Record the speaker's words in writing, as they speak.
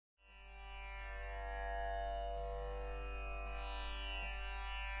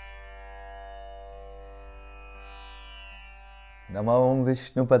Namo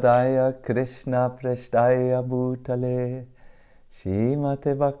Vishnupadaya Krishna Prasthaya Bhutale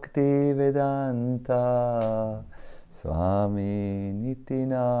Shrimate Bhakti Vedanta Swami Niti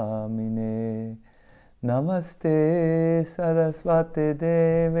Namine Namaste Saraswati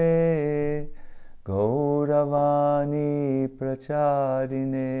Deve Gauravani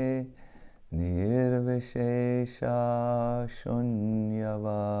Pracharine Nirvishesha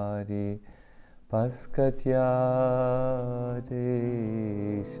Shunyavadi Paskatyade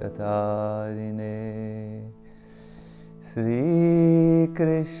Shatarine Sri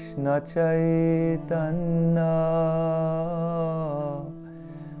Krishna Chaitanya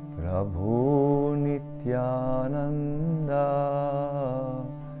Prabhu Nityananda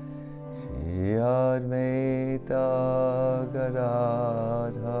Shri Advaita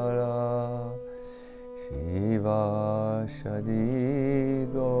Gadadhara Shiva Shadi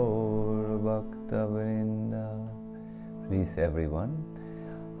Gaur Bhaktavrinda. Please everyone.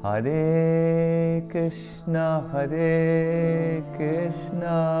 Hare Krishna,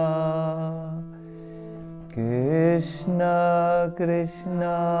 Krishna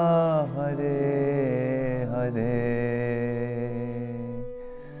Krishna, Hare Hare,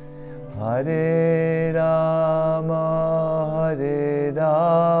 Hare Rama, Hare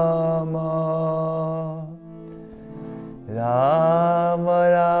Rama, Rama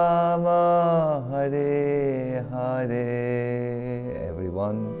Rama, Hare Hare.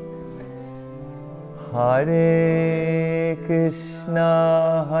 Everyone. Hare Krishna,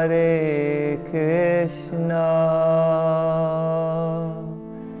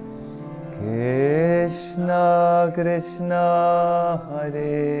 Krishna Krishna,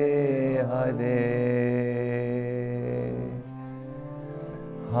 Hare Hare,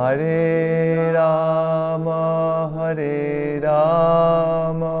 Hare Rama, Hare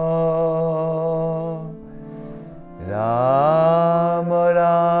Rama, Rama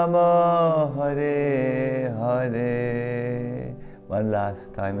Rama, Hare Hare. One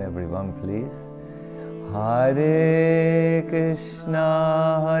last time everyone please. Hare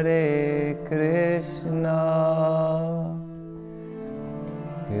Krishna,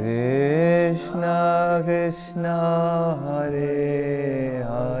 Krishna Krishna, Hare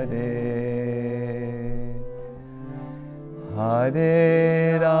Hare,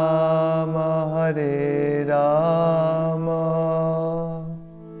 Hare Rama, Hare Rama,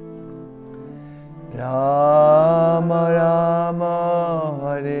 Rama Rama,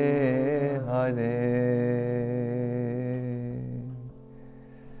 Hare Hare.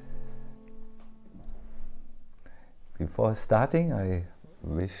 Before starting, I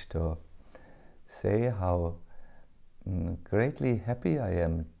wish to say how greatly happy I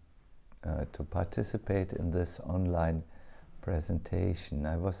am to participate in this online presentation.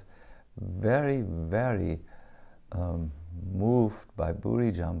 I was very, very moved by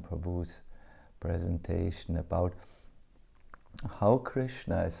Burijam Prabhu's presentation about how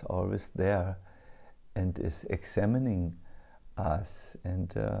Krishna is always there and is examining us,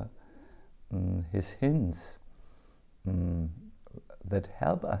 and his hints that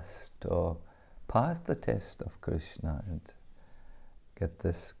help us to pass the test of Krishna and get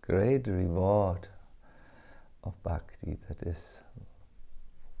this great reward of bhakti, that is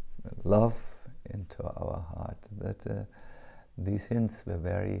love into our heart. That these hints were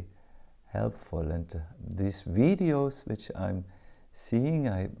very helpful, and these videos which I'm seeing,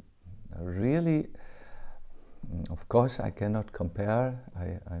 I really, of course I cannot compare,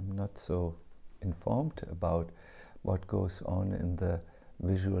 I'm not so informed about what goes on in the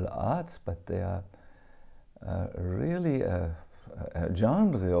visual arts, but they are really a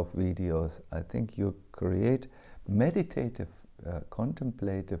genre of videos. I think you create meditative,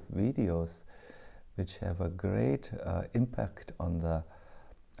 contemplative videos which have a great impact on the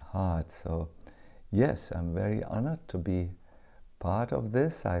heart. So yes, I'm very honored to be part of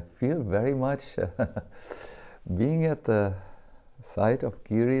this. I feel very much being at the site of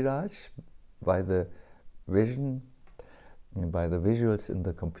Giriraj by the vision, by the visuals in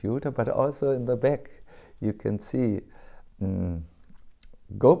the computer, but also in the back you can see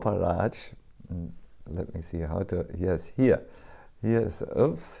Gopalraj. Let me see how to, yes, here's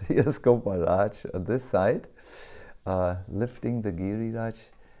Gopalraj on this side, lifting the Giriraj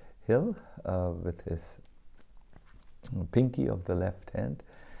hill with his pinky of the left hand,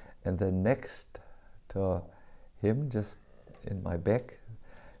 and then next to him, just in my back,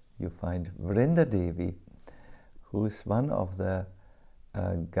 you find Vrinda Devi, who is one of the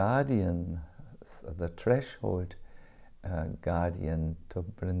guardians, the threshold guardian to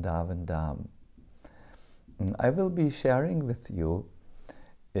Vrindavan Dham. I will be sharing with you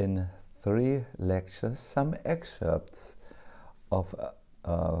in 3 lectures some excerpts of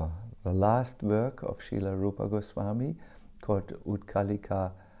the last work of Srila Rupa Goswami called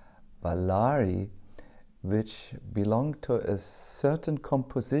Utkalika Valari, which belonged to a certain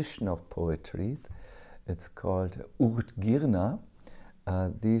composition of poetry. It's called Urtgirna.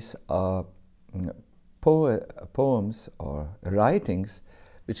 These are poems or writings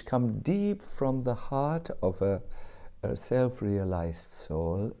which come deep from the heart of a self-realized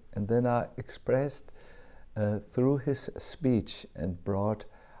soul and then are expressed through his speech and brought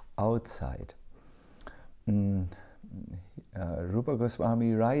outside. Rupa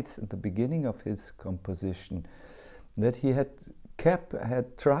Goswami writes at the beginning of his composition that he had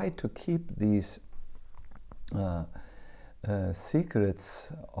tried to keep these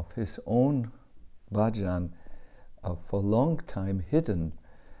secrets of his own bhajan for a long time hidden,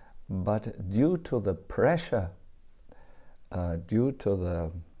 but due to the pressure, due to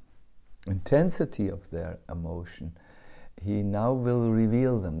the intensity of their emotion, he now will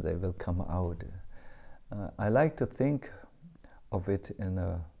reveal them, they will come out. I like to think of it in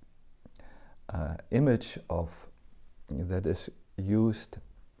a image of that is used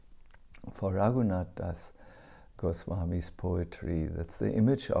for Raghunath Das Goswami's poetry. That's the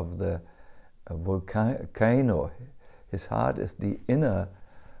image of the volcano. His heart is the inner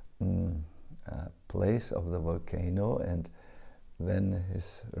place of the volcano, and then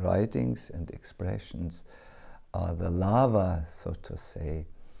his writings and expressions are the lava, so to say,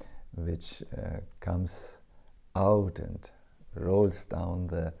 which comes out and rolls down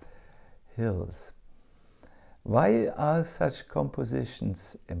the hills. Why are such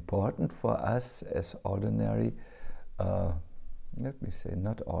compositions important for us as ordinary, let me say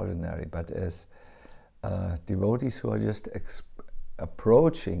not ordinary, but as devotees who are just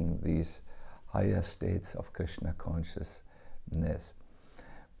approaching these higher states of Krishna consciousness?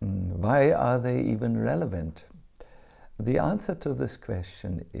 Why are they even relevant? The answer to this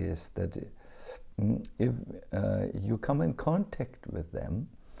question is that if you come in contact with them,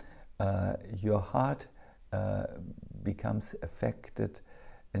 your heart becomes affected.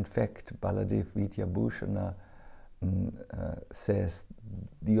 In fact, Baladev Vidyabhushana says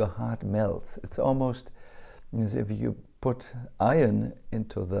your heart melts. It's almost as if you put iron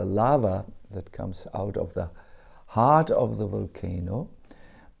into the lava that comes out of the heart of the volcano.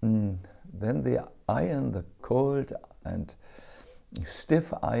 Then the iron, the cold and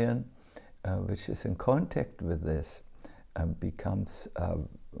stiff iron, which is in contact with this, becomes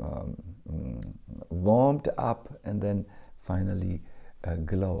warmed up and then finally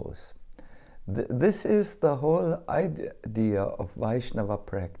glows. This is the whole idea of Vaishnava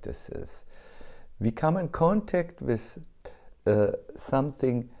practices. We come in contact with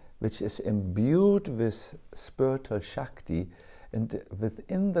something which is imbued with spiritual Shakti, and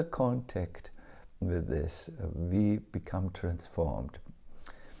within the contact with this, we become transformed.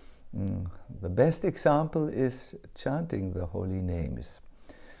 The best example is chanting the holy names.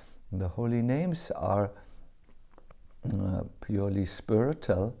 The holy names are purely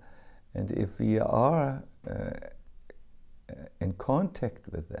spiritual, and if we are in contact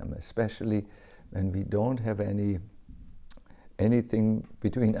with them, especially when we don't have anything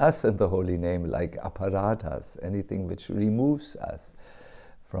between us and the holy name, like aparadhas, anything which removes us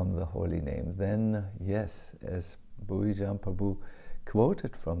from the holy name, then yes, as Bhuijan Prabhu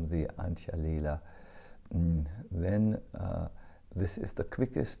quoted from the Antya Leela, then this is the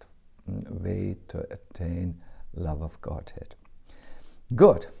quickest way to attain love of Godhead.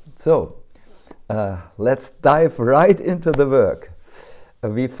 Good. So let's dive right into the work.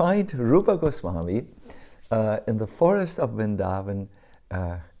 We find Rupa Goswami in the forest of Vrindavan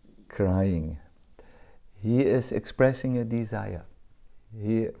crying. He is expressing a desire.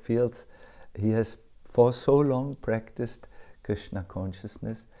 He feels he has for so long practiced Krishna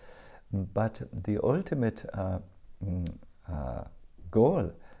consciousness, but the ultimate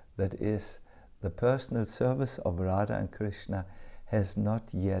goal, that is the personal service of Radha and Krishna, has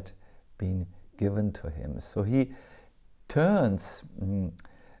not yet been given to him. So he turns,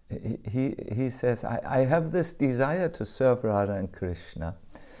 he says, I have this desire to serve Radha and Krishna,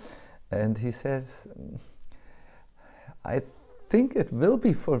 and he says, I think it will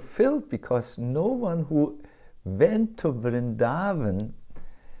be fulfilled because no one who went to Vrindavan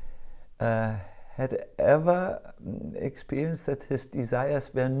had ever experienced that his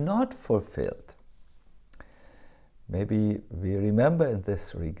desires were not fulfilled. Maybe we remember in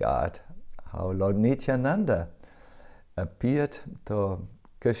this regard how Lord Nityananda appeared to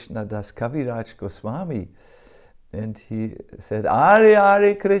Krishna Das Kaviraj Goswami, and he said, Ari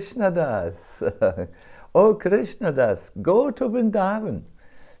Ari Krishna Das, oh Krishna Das, go to Vrindavan,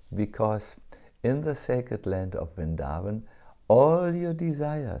 because in the sacred land of Vrindavan, all your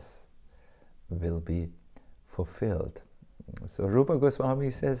desires will be fulfilled. So Rupa Goswami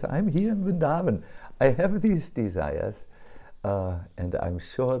says, I'm here in Vrindavan. I have these desires, and I'm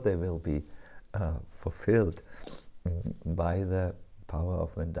sure they will be fulfilled by the power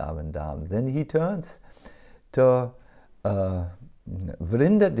of Vrindavan Dham. Then he turns to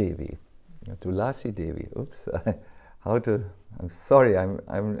Vrinda Devi, to Lasi Devi. Oops, I'm sorry, I'm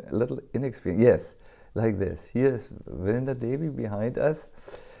a little inexperienced. Yes, like this. Here's Vrinda Devi behind us.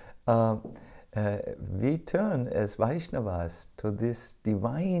 We turn as Vaishnavas to this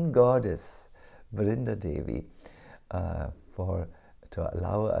divine goddess, Vrinda Devi, to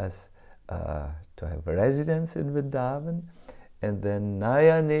allow us to have residence in Vrindavan, and then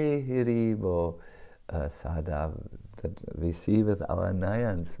Nayane Hiribo Sada, that we see with our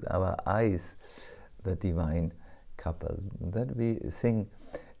nayans, our eyes, the divine couple, that we sing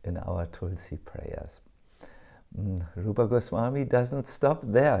in our Tulsi prayers. Rupa Goswami does not stop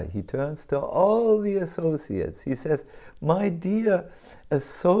there. He turns to all the associates. He says, my dear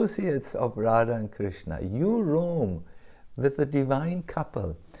associates of Radha and Krishna, you roam with the divine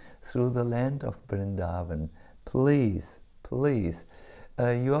couple through the land of Vrindavan. Please, please,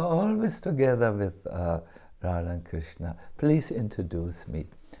 you are always together with Radha and Krishna. Please introduce me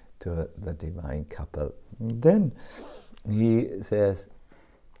to the divine couple. Then he says,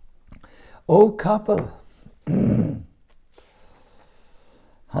 O couple,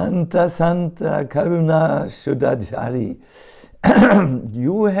 Hanta Santa Karuna Shuddhajari,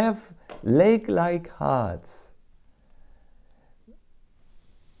 you have lake-like hearts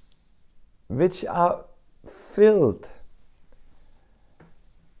which are filled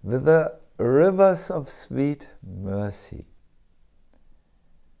with the rivers of sweet mercy.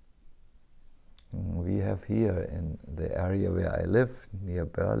 We have here in the area where I live, near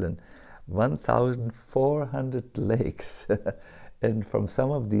Berlin, 1,400 lakes, and from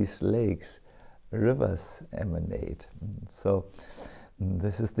some of these lakes, rivers emanate. So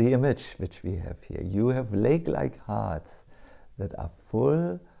this is the image which we have here. You have lake-like hearts that are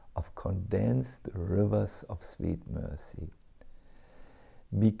full of condensed rivers of sweet mercy.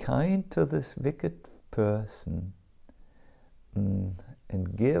 Be kind to this wicked person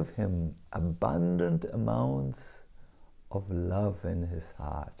and give him abundant amounts of love in his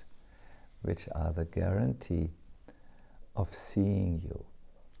heart, which are the guarantee of seeing you.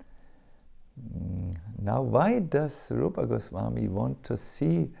 Now, why does Rupa Goswami want to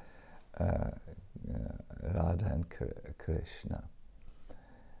see Radha and Krishna?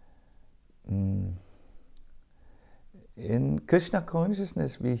 In Krishna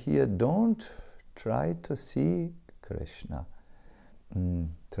consciousness, we hear, don't try to see Krishna.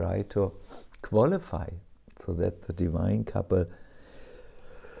 Try to qualify so that the divine couple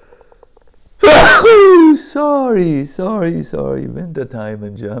sorry, winter time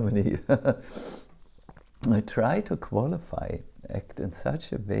in Germany. I try to qualify, act in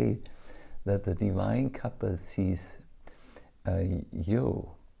such a way that the divine couple sees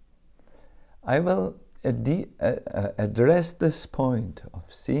you. I will address this point of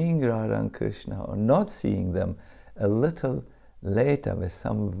seeing Radha and Krishna or not seeing them a little later with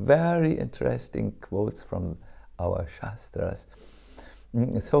some very interesting quotes from our Shastras.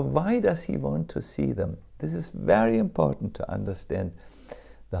 So why does he want to see them? This is very important to understand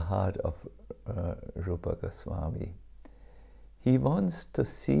the heart of Rupa Goswami. He wants to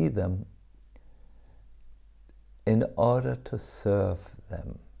see them in order to serve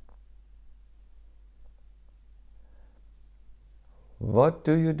them. What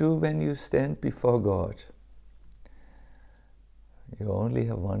do you do when you stand before God? You only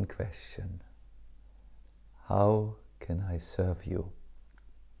have one question. How can I serve you?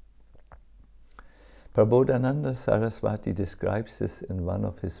 Prabodhananda Saraswati describes this in one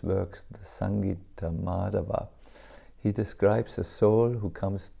of his works, the Sangita Madhava. He describes a soul who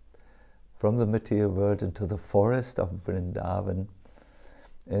comes from the material world into the forest of Vrindavan,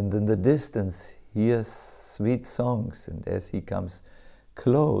 and in the distance he hears sweet songs, and as he comes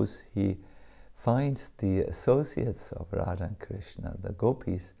close, he finds the associates of Radha and Krishna, the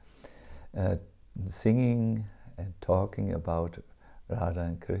gopis, singing and talking about Radha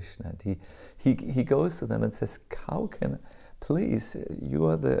and Krishna. And he goes to them and says, how can, please, you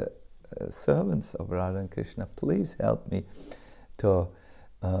are the servants of Radha and Krishna, please help me to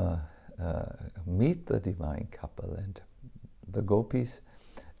meet the divine couple. And the gopis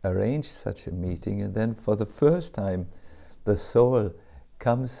arrange such a meeting, and then for the first time the soul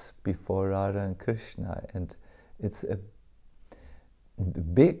comes before Radha and Krishna, and it's a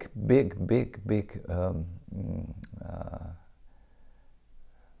big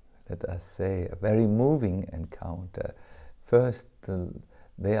let us say, a very moving encounter, first,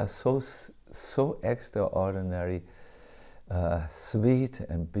 they are so extraordinary, sweet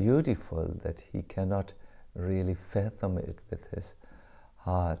and beautiful that he cannot really fathom it with his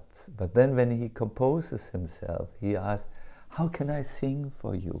heart. But then when he composes himself, he asks, how can I sing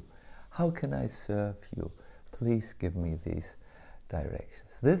for you? How can I serve you? Please give me these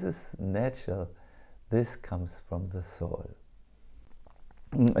directions. This is natural. This comes from the soul.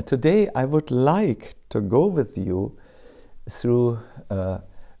 Today I would like to go with you through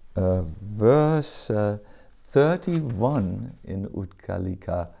verse 31 in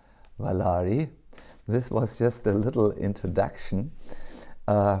Utkalika Valari. This was just a little introduction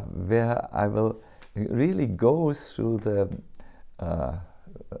where I will really go through the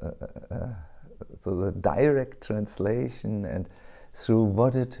direct translation and through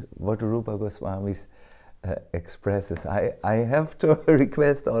what Rupa Goswami expresses. I have to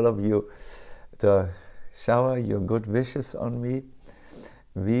request all of you to shower your good wishes on me.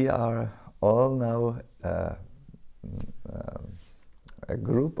 We are all now a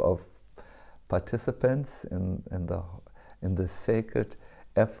group of participants in the sacred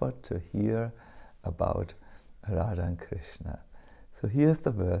effort to hear about Radha and Krishna. So here's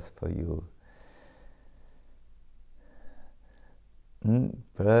the verse for you.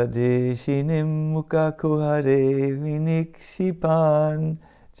 Pradeshinim mukha kuhare vinikshipan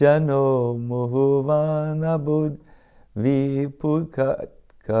jano muhuvan abud vipukat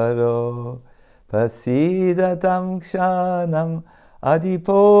karo prasidatam kshanam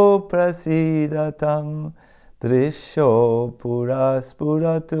adipo prasidatam drisho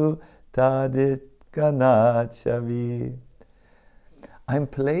puraspuratu tadit ganachavi. I'm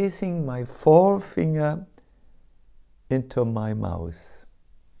placing my forefinger into my mouth,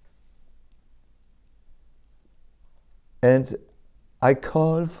 and I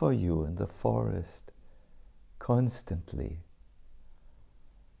call for you in the forest constantly.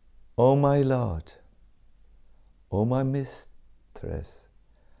 O my Lord, O my mistress,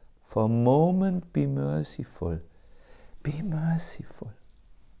 for a moment be merciful, be merciful.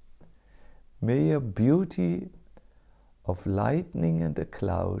 May your beauty of lightning and a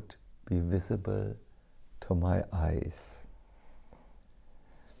cloud be visible to my eyes.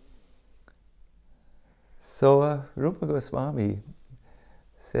 So Rupa Goswami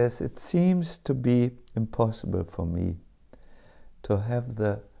says, it seems to be impossible for me to have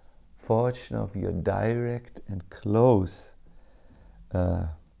the fortune of your direct and close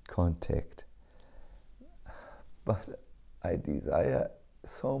contact. But I desire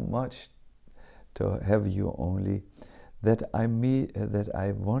so much to have you only that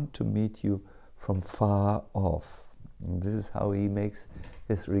I want to meet you from far off. And this is how he makes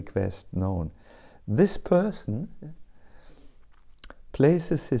his request known. This person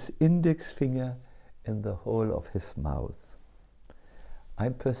places his index finger in the hole of his mouth.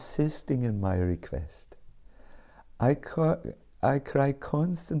 I'm persisting in my request. I cry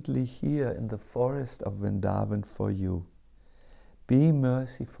constantly here in the forest of Vrindavan for you. Be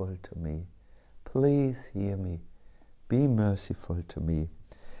merciful to me. Please hear me. Be merciful to me.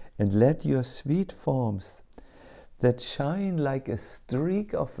 And let your sweet forms that shine like a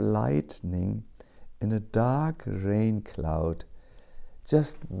streak of lightning in a dark rain cloud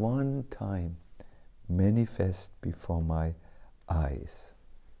just one time manifest before my eyes.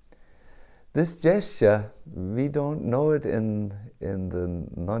 This gesture, we don't know it in the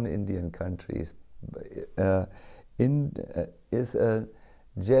non-Indian countries, is a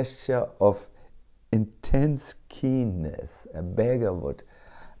gesture of intense keenness. A beggar would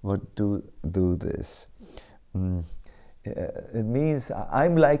do this. It means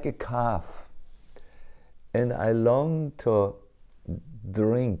I'm like a calf and I long to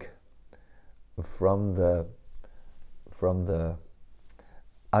drink from the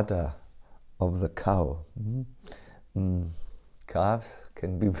udder of the cow. Calves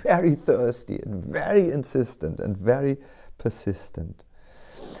can be very thirsty and very insistent and very persistent.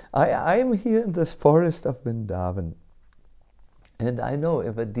 I'm here in this forest of Vrindavan, and I know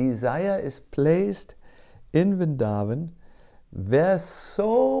if a desire is placed in Vrindavan, where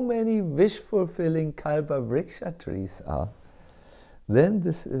so many wish-fulfilling kalpa vriksha trees are, then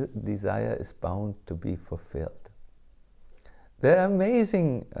this desire is bound to be fulfilled. There are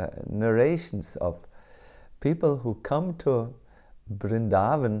amazing narrations of people who come to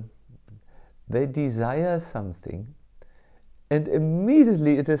Vrindavan, they desire something, and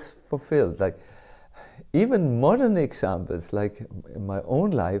immediately it is fulfilled. Like even modern examples, like in my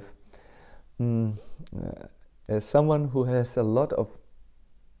own life, as someone who has a lot of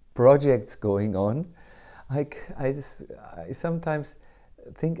projects going on, I sometimes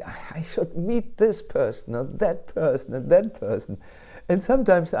think, I should meet this person or that person and that person. And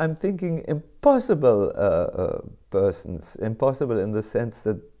sometimes I'm thinking impossible persons, impossible in the sense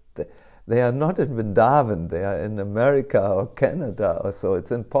that they are not in Vrindavan, they are in America or Canada or so.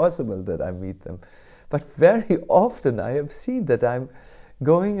 It's impossible that I meet them. But very often I have seen that I'm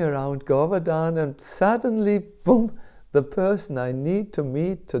going around Govardhan and suddenly, boom, the person I need to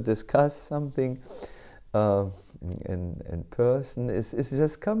meet to discuss something in person is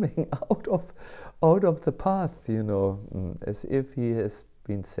just coming out of the path, you know, as if he has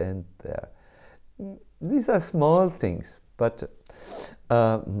been sent there. These are small things, but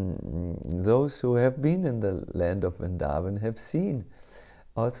those who have been in the land of Vrindavan have seen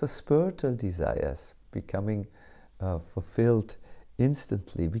also spiritual desires becoming fulfilled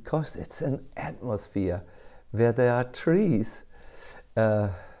instantly, because it's an atmosphere where there are trees.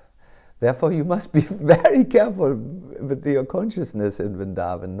 Therefore, you must be very careful with your consciousness in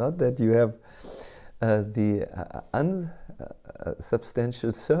Vrindavan, not that you have the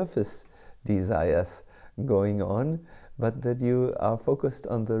unsubstantial surface desires going on, but that you are focused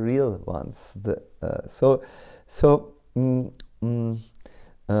on the real ones.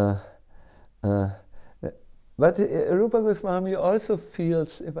 But Rupa Goswami also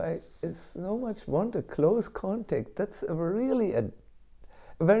feels, if I so much want a close contact, that's really a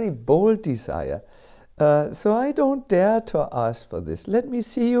very bold desire. So I don't dare to ask for this. Let me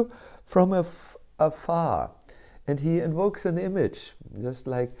see you from afar. And he invokes an image, just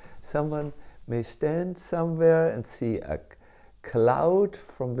like someone may stand somewhere and see a cloud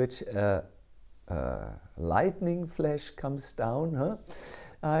from which lightning flash comes down. Huh?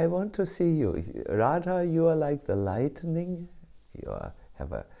 I want to see you. Radha, you are like the lightning. You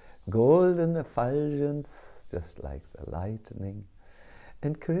have a golden effulgence, just like the lightning.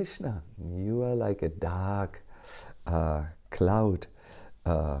 And Krishna, you are like a dark cloud.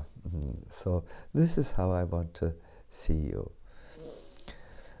 So this is how I want to see you.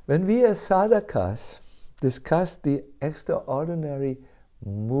 When we as sadhakas discuss the extraordinary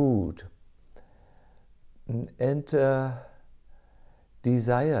mood and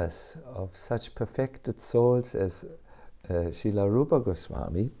desires of such perfected souls as Srila Rupa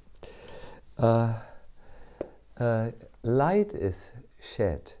Goswami, light is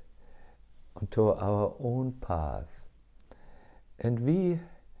shed onto our own path, and we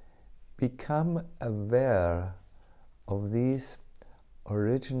become aware of these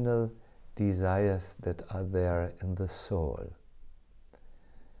original desires that are there in the soul.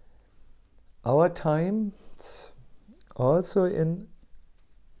 Our times, also in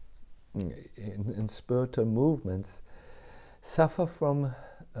spiritual movements, suffer from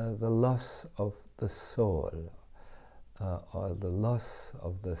the loss of the soul, or the loss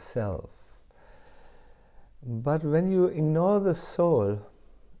of the self. But when you ignore the soul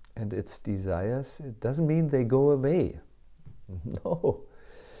and its desires, it doesn't mean they go away. No.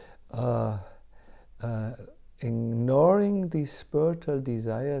 Ignoring these spiritual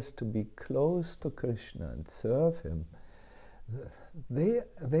desires to be close to Krishna and serve Him, they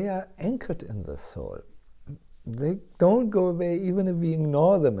are anchored in the soul. They don't go away even if we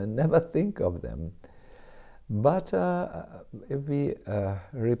ignore them and never think of them. But if we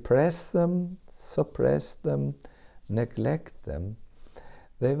repress them, suppress them, neglect them,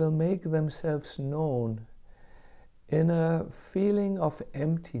 they will make themselves known in a feeling of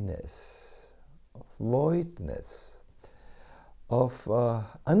emptiness, of voidness, of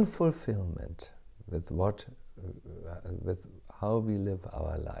unfulfillment with how we live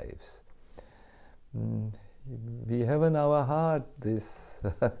our lives. We have in our heart this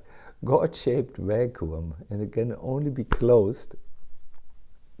God-shaped vacuum, and it can only be closed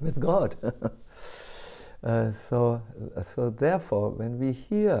with God. So therefore, when we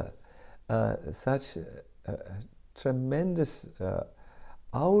hear such tremendous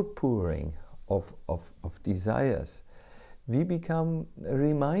outpouring of desires, we become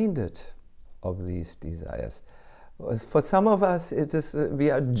reminded of these desires. For some of us, it is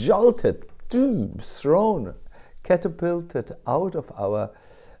we are jolted, thrown, catapulted out of our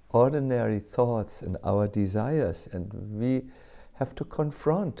ordinary thoughts and our desires, and we have to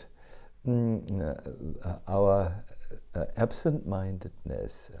confront our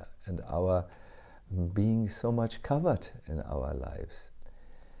absent-mindedness and our being so much covered in our lives.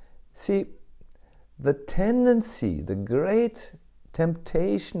 See, the tendency, the great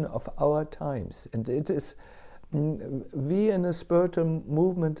temptation of our times, and it is, we in a spiritual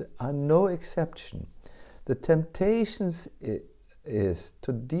movement are no exception. The temptations is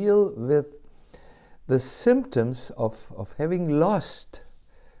to deal with the symptoms of having lost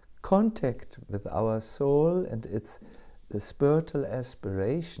contact with our soul and its spiritual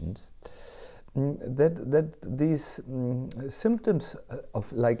aspirations, that these symptoms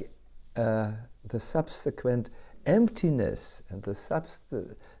of like the subsequent emptiness and the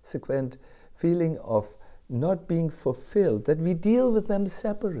subsequent feeling of not being fulfilled, that we deal with them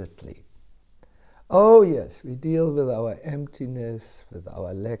separately. Oh yes, we deal with our emptiness, with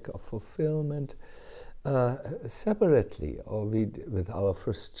our lack of fulfillment separately, or with our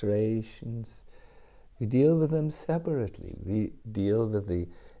frustrations. We deal with them separately. We deal with the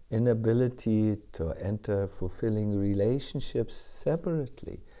inability to enter fulfilling relationships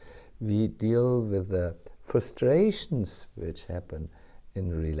separately. We deal with the frustrations which happen in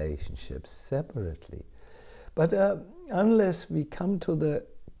relationships separately. But unless we come to the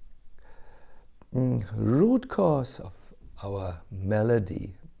root cause of our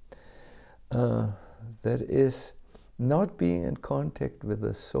malady, that is not being in contact with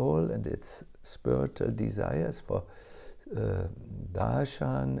the soul and its spiritual desires for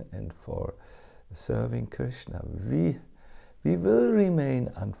darshan and for serving Krishna, we will remain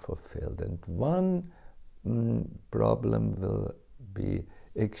unfulfilled, and one problem will be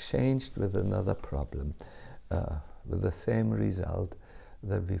exchanged with another problem, with the same result,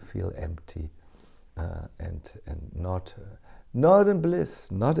 that we feel empty and not in bliss,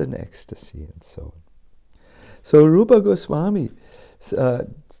 not in ecstasy, and so on. So Rupa Goswami's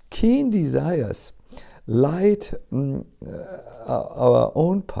keen desires light our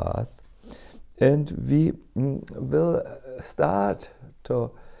own path, and we will start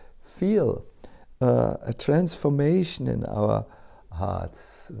to feel a transformation in our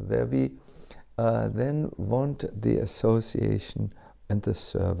hearts, where we then want the association and the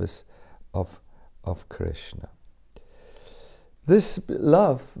service of Krishna. This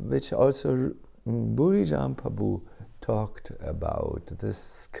love, which also Bhurijam Prabhu talked about,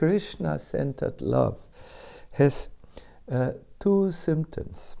 this Krishna-centered love, has two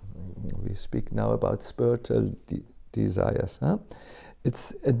symptoms. We speak now about spiritual desires.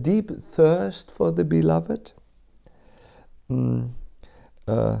 It's a deep thirst for the beloved.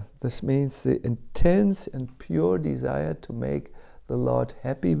 This means the intense and pure desire to make the Lord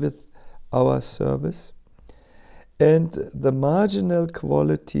happy with our service. And the marginal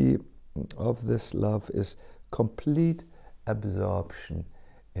quality of this love is complete absorption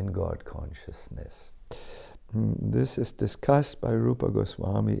in God consciousness. This is discussed by Rupa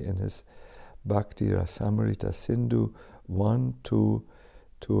Goswami in his Bhakti Rasamrita Sindhu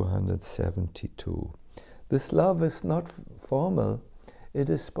 1-272. This love is not formal, it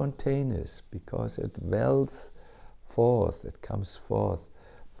is spontaneous, because it wells forth, it comes forth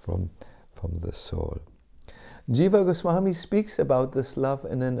from the soul. Jiva Goswami speaks about this love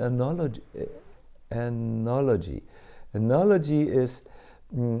in an analogy. Analogy is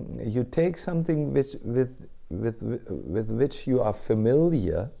you take something with which you are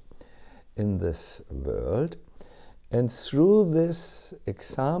familiar in this world, and through this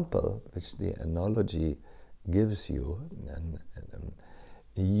example, which the analogy gives you,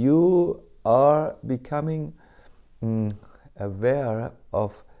 you are becoming aware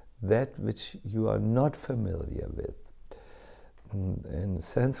of that which you are not familiar with. In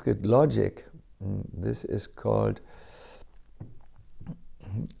Sanskrit logic, this is called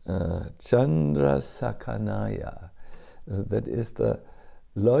Chandra Sakanaya. That is the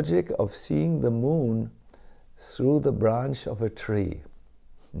logic of seeing the moon through the branch of a tree.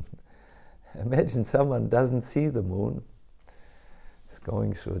 Imagine someone doesn't see the moon. He's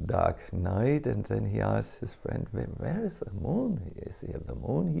going through a dark night, and then he asks his friend, where is the moon? Is the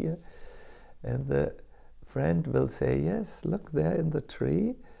moon here? And the friend will say, yes, look there in the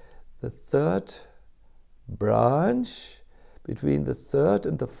tree, the third branch, between the third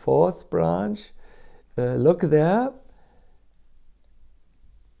and the fourth branch, look there.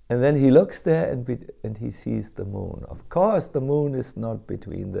 And then he looks there and he sees the moon. Of course, the moon is not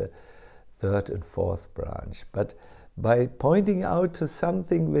between the third and fourth branch, but by pointing out to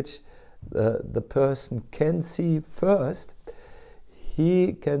something which the person can see first,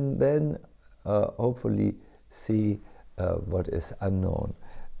 he can then hopefully see what is unknown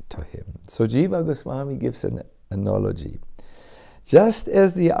to him. So Jiva Goswami gives an analogy. Just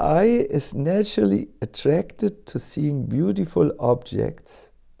as the eye is naturally attracted to seeing beautiful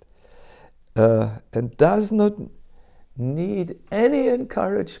objects and does not need any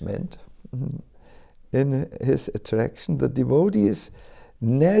encouragement in his attraction, the devotee is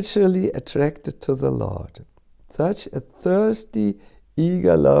naturally attracted to the Lord. Such a thirsty,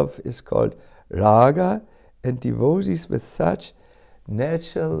 eager love is called raga, and devotees with such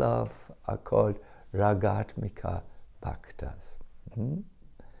natural love are called ragatmika bhaktas.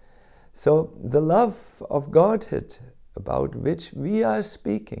 So the love of Godhead about which we are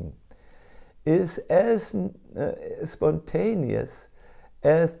speaking is as spontaneous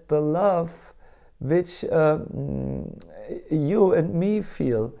as the love which you and me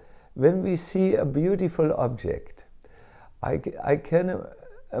feel when we see a beautiful object. I can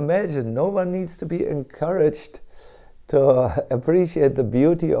imagine no one needs to be encouraged to appreciate the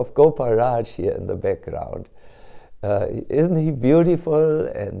beauty of Gopal here in the background. Isn't he beautiful?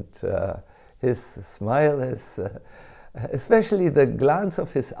 And his smile is, especially the glance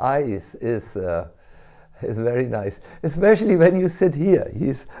of his eyes is very nice. Especially when you sit here,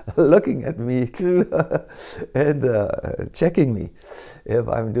 he's looking at me and checking me if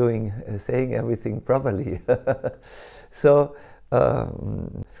I'm saying everything properly. So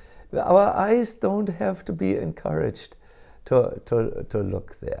our eyes don't have to be encouraged to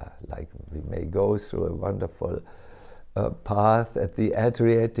look there. Like we may go through a wonderful path at the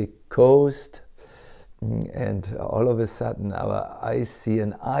Adriatic coast, and all of a sudden our eyes see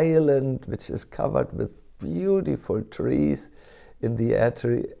an island which is covered with beautiful trees in the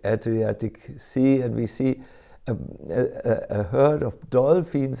Adriatic Sea, and we see a herd of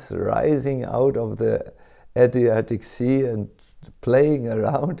dolphins rising out of the Adriatic Sea and playing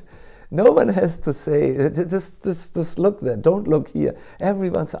around. No one has to say, just look there, don't look here.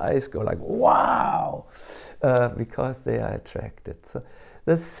 Everyone's eyes go like, wow, because they are attracted. So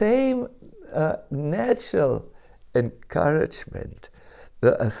the same natural encouragement,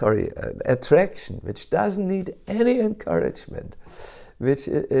 attraction, which doesn't need any encouragement, which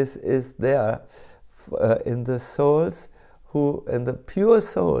is there in the souls in the pure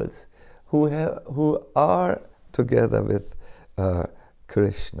souls who are together with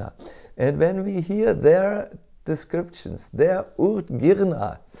Krishna. And when we hear their descriptions, their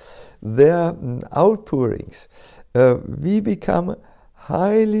udgirna, their outpourings, we become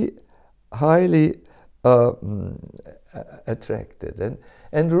highly attracted.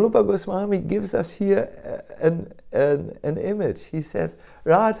 And Rupa Goswami gives us here an image. He says,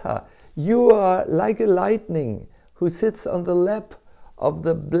 Radha, you are like a lightning who sits on the lap of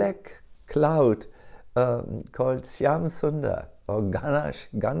the black cloud called Shyam Sundar or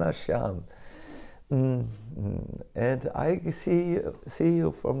Ganashyam. And I see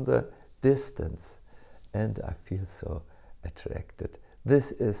you from the distance, and I feel so attracted.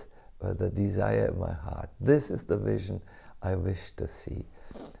 This is the desire in my heart. This is the vision I wish to see.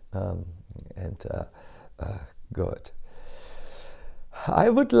 Good. I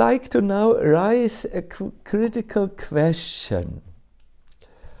would like to now raise a critical question.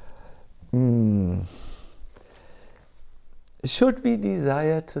 Should we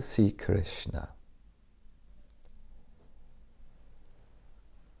desire to see Krishna?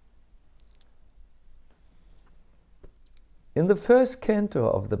 In the first canto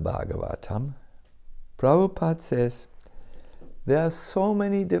of the Bhagavatam, Prabhupada says, there are so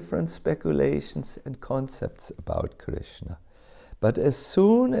many different speculations and concepts about Krishna, but as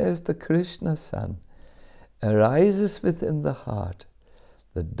soon as the Krishna sun arises within the heart,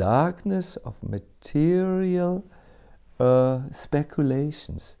 the darkness of material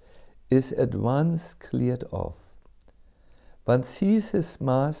speculations is at once cleared off. One sees his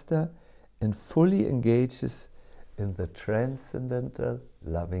master and fully engages in the transcendental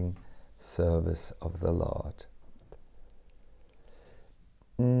loving service of the Lord.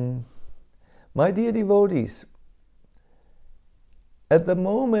 My dear devotees, at the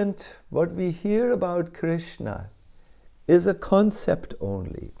moment what we hear about Krishna is a concept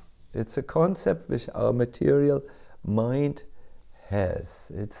only. It's a concept which our material mind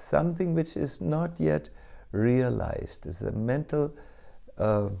has. It's something which is not yet realized. It's a mental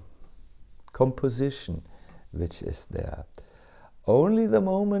composition which is there. Only the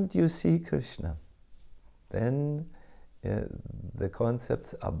moment you see Krishna, then the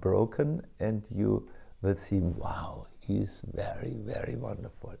concepts are broken and you will see, wow, he is very, very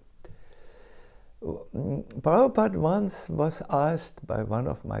wonderful. Prabhupada once was asked by one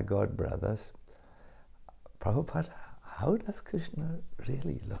of my god brothers, Prabhupada, how does Krishna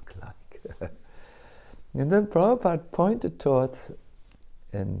really look like? And then Prabhupada pointed towards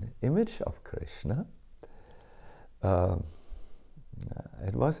an image of Krishna.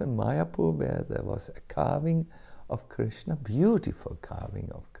 It was in Mayapur where there was a carving of Krishna, beautiful carving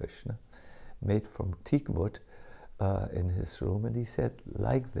of Krishna, made from teak wood in his room, and he said,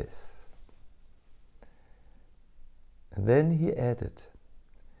 like this. And then he added,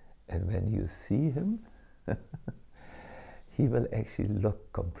 and when you see him, he will actually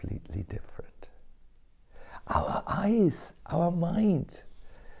look completely different. Our eyes, our mind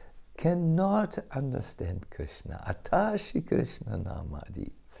cannot understand Krishna. Atashi Krishna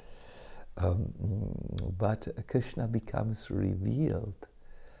Namadi. but Krishna becomes revealed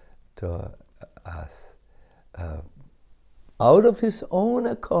to us. Out of his own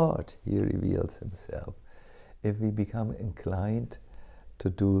accord, he reveals himself, if we become inclined to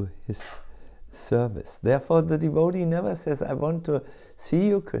do his service. Therefore, the devotee never says, I want to see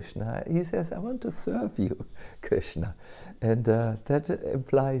you, Krishna. He says, I want to serve you, Krishna. And that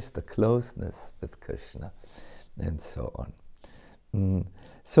implies the closeness with Krishna, and so on.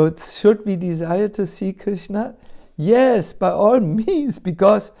 So should we desire to see Krishna? Yes, by all means,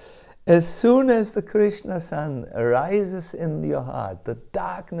 because as soon as the Krishna sun arises in your heart, the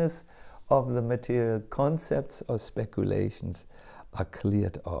darkness of the material concepts or speculations are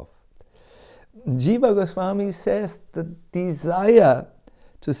cleared off. Jiva Goswami says the desire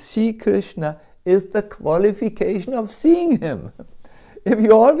to see Krishna is the qualification of seeing him. If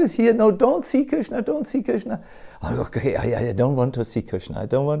you always hear, no, don't see Krishna, don't see Krishna. Oh, okay, I don't want to see Krishna, I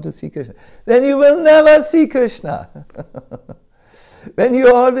don't want to see Krishna. Then you will never see Krishna. When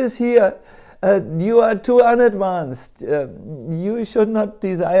you always hear, you are too unadvanced, you should not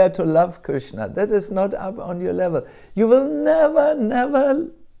desire to love Krishna, that is not up on your level, you will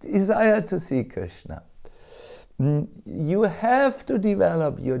never desire to see Krishna. You have to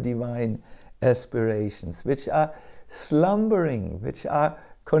develop your divine aspirations, which are slumbering, which are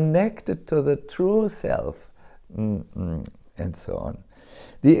connected to the true self, and so on.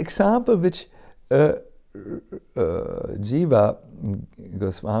 The example which Jiva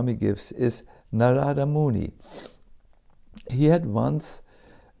Goswami gives is Narada Muni. He had once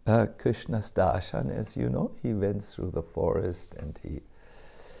Krishna's darshan, as you know. He went through the forest and he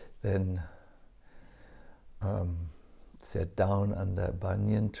then sat down under a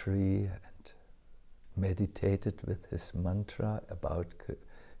banyan tree and meditated with his mantra about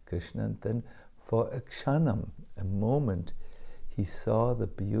Krishna. And then for a kshanam, a moment, he saw the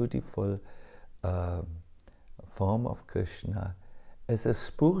beautiful form of Krishna as a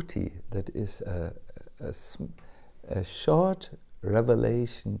spurti, that is a short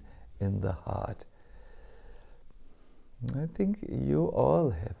revelation in the heart. I think you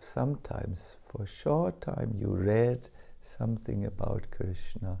all have sometimes, for a short time, you read something about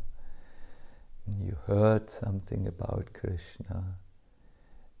Krishna, you heard something about Krishna,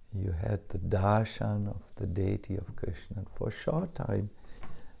 you had the darshan of the deity of Krishna, and for a short time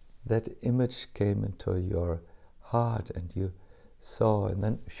that image came into your heart and you saw, and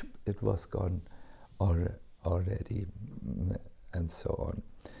then it was gone already, and so on.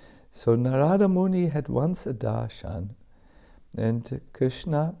 So Narada Muni had once a darshan, and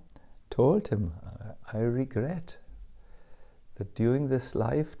Krishna told him, I regret that during this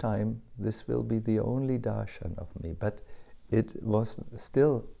lifetime this will be the only darshan of me, but it was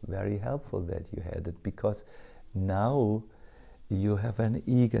still very helpful that you had it, because now you have an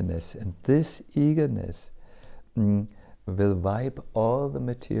eagerness, and this eagerness will wipe all the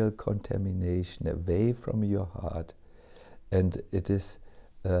material contamination away from your heart. And it is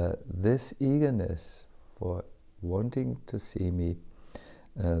this eagerness for wanting to see me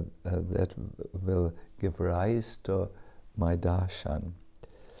that will give rise to my darshan.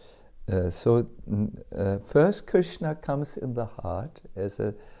 So first Krishna comes in the heart as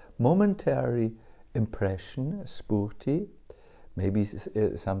a momentary impression, a spurti. Maybe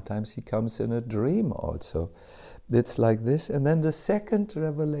sometimes he comes in a dream also. It's like this. And then the second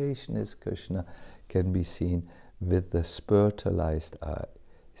revelation is Krishna can be seen with the spiritualized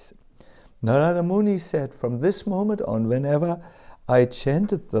eyes. Narada Muni said, from this moment on, whenever I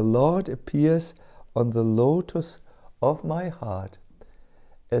chanted, the Lord appears on the lotus of my heart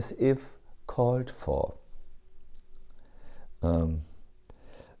as if called for.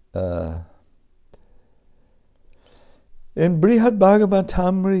 In Brihad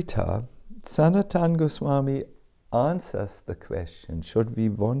Bhagavatamrita, Sanatana Goswami answers the question, should we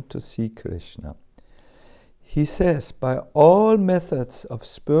want to see Krishna? He says, by all methods of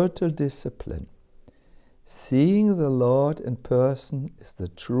spiritual discipline, seeing the Lord in person is the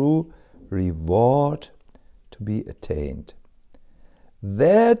true reward to be attained.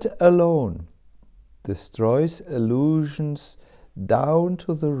 That alone destroys illusions down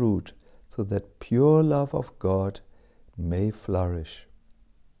to the root, so that pure love of God may flourish.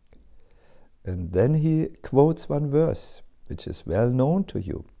 And then he quotes one verse, which is well known to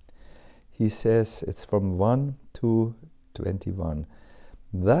you. He says, it's from 1 to 21.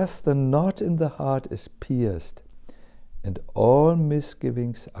 Thus the knot in the heart is pierced, and all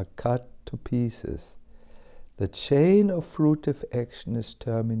misgivings are cut to pieces. The chain of fruitive action is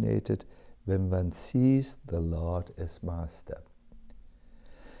terminated when one sees the Lord as Master.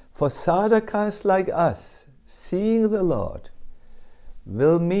 For sadhakas like us, seeing the Lord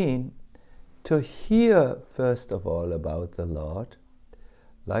will mean to hear, first of all, about the Lord,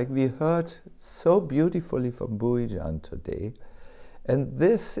 like we heard so beautifully from Buijan today. And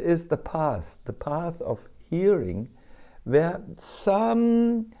this is the path of hearing, where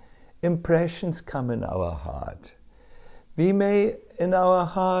some impressions come in our heart. We may, in our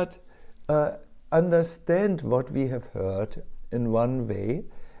heart, understand what we have heard in one way,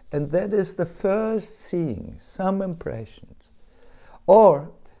 and that is the first seeing, some impressions.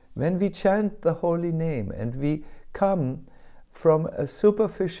 Or when we chant the holy name and we come from a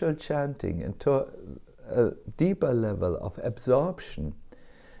superficial chanting into a deeper level of absorption,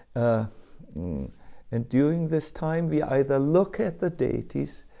 and during this time we either look at the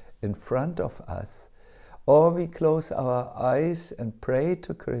deities in front of us, or we close our eyes and pray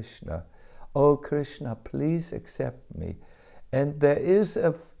to Krishna. Oh Krishna, please accept me. And there is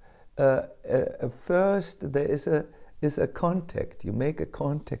a contact. You make a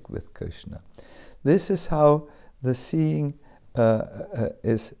contact with Krishna. This is how the seeing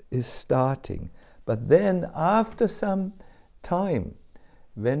is starting. But then after some time,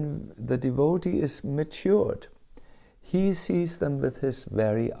 when the devotee is matured, he sees them with his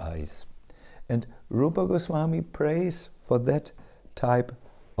very eyes. And Rupa Goswami prays for that type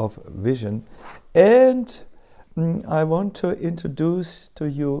of vision. And I want to introduce to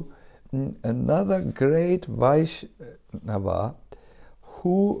you another great Vaishnava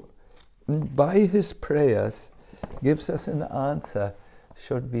who, by his prayers, gives us an answer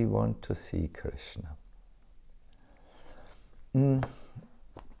should we want to see Krishna. And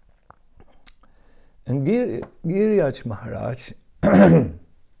Giriraj Maharaj,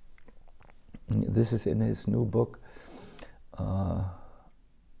 this is in his new book,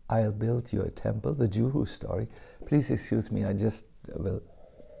 I'll Build You a Temple, the Juhu story. Please excuse me, I just will.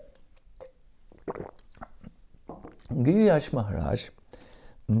 Giriraj Maharaj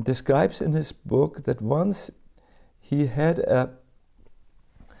describes in his book that once he had an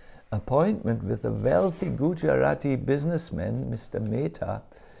appointment with a wealthy Gujarati businessman, Mr. Mehta,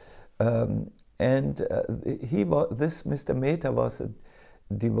 this Mr. Mehta was a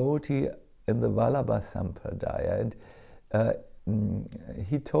devotee in the Vallabha Sampradaya, and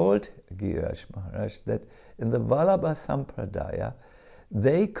he told Giriraj Maharaj that in the Vallabha Sampradaya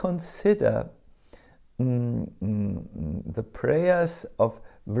they consider the prayers of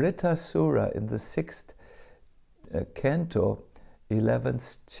Vrtasura in the 6th canto,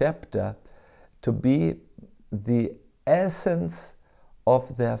 11th chapter, to be the essence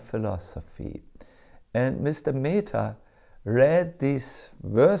of their philosophy. And Mr. Mehta read these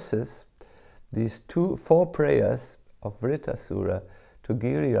verses, these 4 prayers of Vrtasura to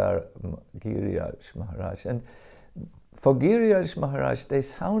Giriraj Maharaj. And for Giriraj Maharaj, they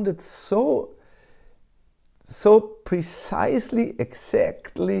sounded so precisely,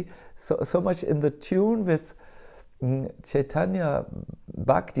 exactly, so much in the tune with Chaitanya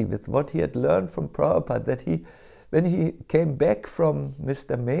Bhakti, with what he had learned from Prabhupada, that when he came back from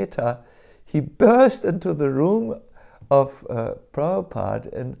Mr. Mehta, he burst into the room of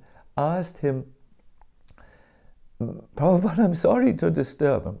Prabhupada and asked him, Prabhupada, I'm sorry to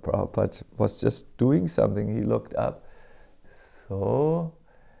disturb. And Prabhupada was just doing something. He looked up.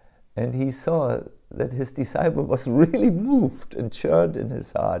 And he saw that his disciple was really moved and churned in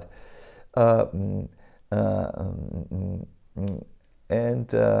his heart. And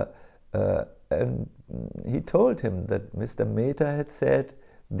he told him that Mr. Mehta had said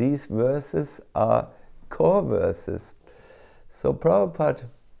these verses are core verses. So Prabhupada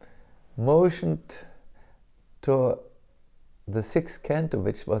motioned to the 6th canto,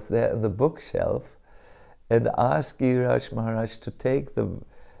 which was there in the bookshelf, and asked Giriraj Maharaj to take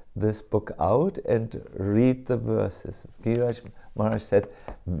this book out and read the verses. Giriraj Maharaj said,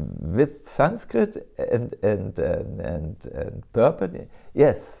 with Sanskrit and Purport?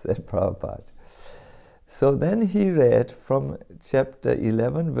 Yes, said Prabhupada. So then he read from chapter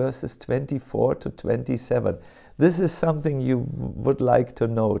 11, verses 24 to 27. This is something you would like to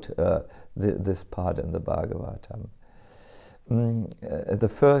note, this part in the Bhagavatam. The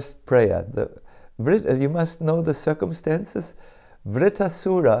first prayer. You must know the circumstances.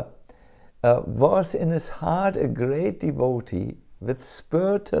 Vrtasura was in his heart a great devotee with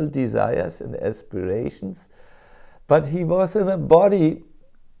spiritual desires and aspirations, but he was in a body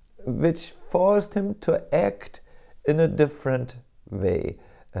which forced him to act in a different way,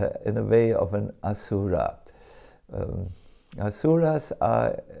 in a way of an asura. Asuras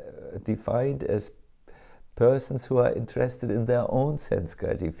are defined as persons who are interested in their own sense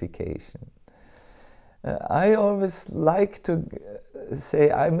gratification. I always like to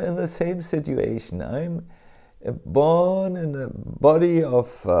say I'm in the same situation. I'm born in the body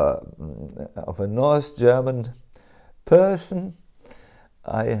of a North German person.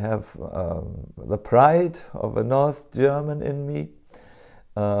 I have the pride of a North German in me,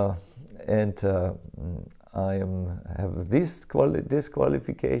 and I have this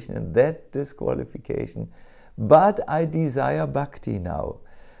disqualification and that disqualification, but I desire bhakti now.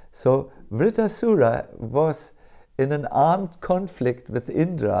 So Vrtasura was in an armed conflict with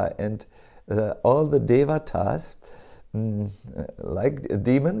Indra and all the devatas. Like a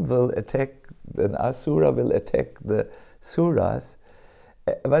demon will attack, an asura will attack the suras.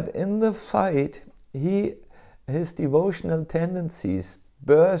 But in the fight, his devotional tendencies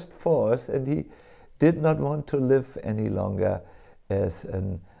burst forth, and he did not want to live any longer as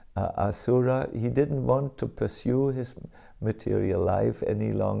an asura. He didn't want to pursue his material life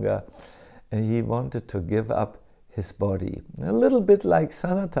any longer. And he wanted to give up his body. A little bit like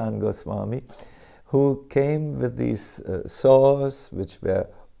Sacinandana Goswami, who came with these sores which were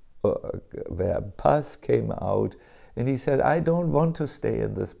where pus came out, and he said, I don't want to stay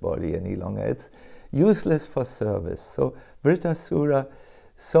in this body any longer. It's useless for service. So Vrtasura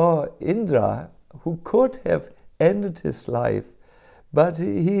saw Indra, who could have ended his life, but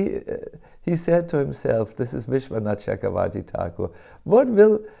he said to himself, this is Vishwanath Chakravarti Thakur, what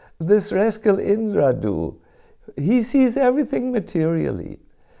will this rascal Indra do? He sees everything materially.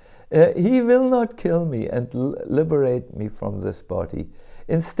 He will not kill me and liberate me from this body.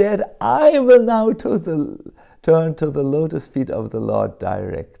 Instead, I will now turn to the lotus feet of the Lord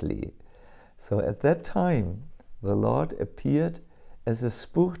directly. So at that time, the Lord appeared as a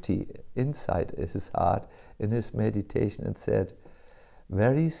spurti inside his heart in his meditation and said,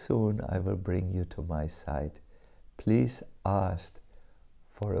 very soon I will bring you to my side. Please ask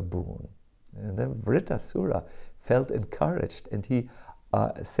for a boon. And then Vrtasura felt encouraged, and he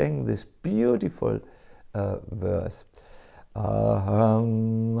sang this beautiful verse.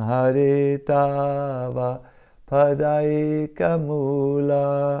 Aham haritava padaika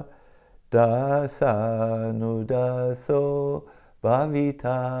mula dasanudaso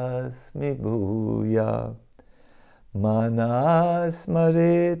bhavitasmi bhuya manas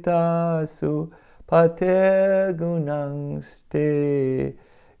maritasu pater gunangste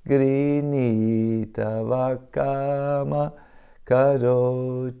grinita vakama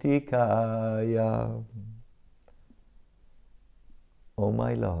karotikaya. O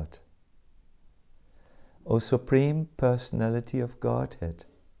my Lord, O Supreme Personality of Godhead,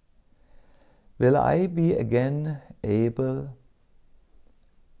 will I be again able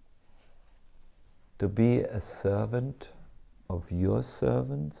to be a servant of your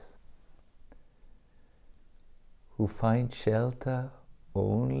servants who find shelter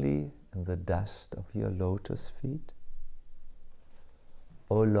only in the dust of your lotus feet?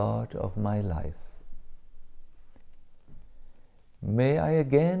 O Lord of my life, may I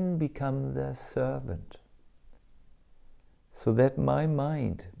again become their servant, so that my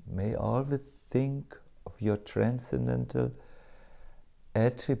mind may always think of your transcendental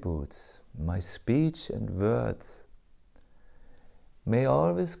attributes, my speech and words may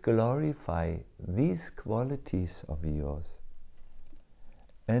always glorify these qualities of yours,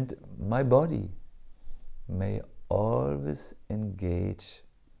 and my body may always engage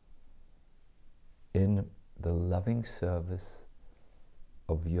in the loving service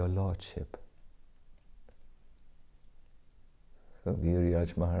of your Lordship. So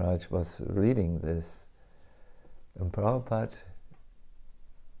Giriraj Maharaj was reading this, and Prabhupada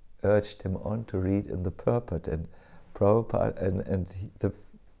urged him on to read in the purport, and Prabhupada, the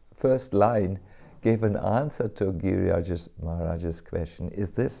first line gave an answer to Giriraj Maharaj's question.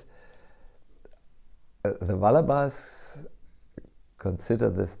 Is this, the Vallabhas consider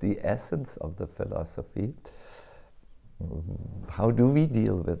this the essence of the philosophy? How do we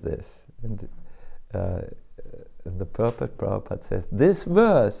deal with this? And in the purport, Prabhupada says, this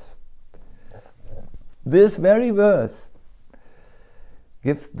verse, this very verse,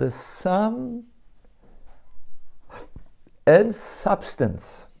 gives the sum and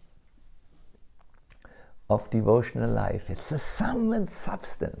substance of devotional life. It's the sum and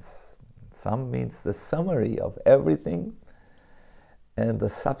substance. Sum means the summary of everything, and the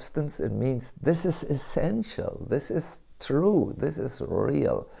substance, it means this is essential, this is true, this is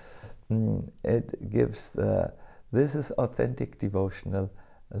real. It gives this is authentic devotional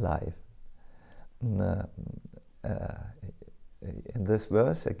life. In this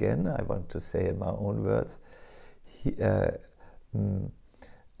verse, again, I want to say in my own words,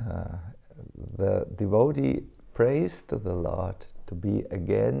 the devotee prays to the Lord to be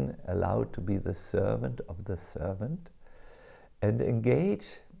again allowed to be the servant of the servant and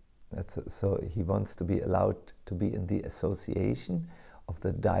engage So he wants to be allowed to be in the association of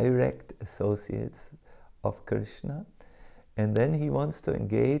the direct associates of Krishna. And then he wants to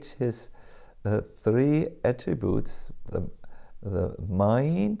engage his three attributes, the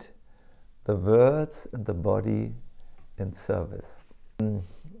mind, the words, and the body in service.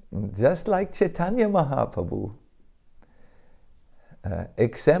 Just like Chaitanya Mahaprabhu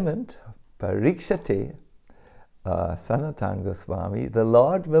examined Parikshate Sacinandana Swami, the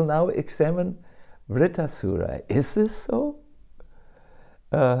Lord will now examine Vrtasura. Is this so?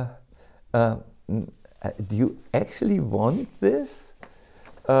 Do you actually want this?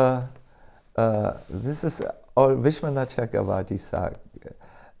 This is all Vishwanath Chakravarti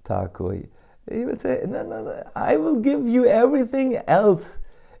Thakur. He will say, no, I will give you everything else,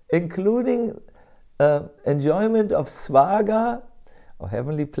 including enjoyment of Svaga, or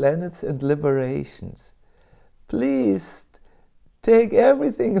heavenly planets, and liberations. Please take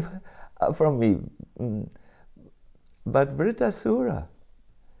everything from me. But Vrtasura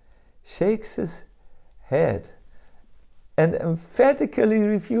shakes his head and emphatically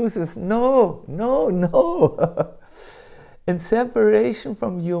refuses, no, no, no. In separation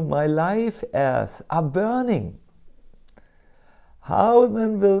from you, my life airs are burning. How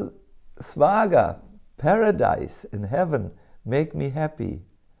then will Svaga, paradise in heaven, make me happy?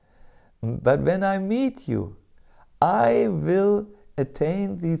 But when I meet you, I will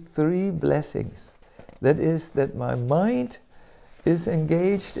attain the three blessings. That is, that my mind is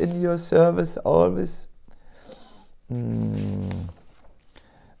engaged in your service always.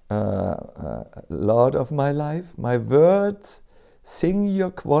 Lord of my life, my words sing your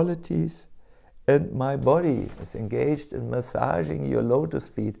qualities, and my body is engaged in massaging your lotus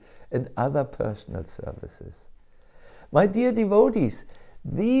feet and other personal services. My dear devotees,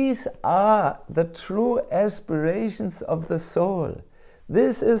 these are the true aspirations of the soul.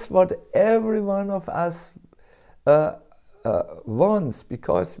 This is what every one of us wants,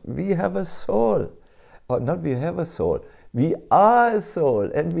 because we have a soul. Or not we have a soul, we are a soul,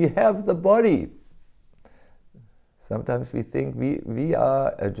 and we have the body. Sometimes we think we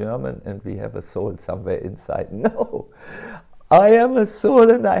are a German and we have a soul somewhere inside. No, I am a soul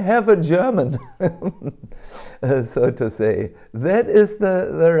and I have a German, so to say. That is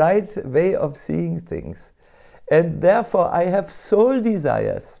the right way of seeing things. And therefore I have soul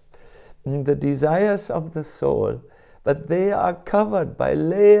desires, the desires of the soul, but they are covered by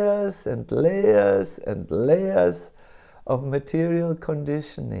layers and layers and layers of material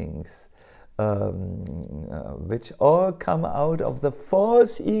conditionings, which all come out of the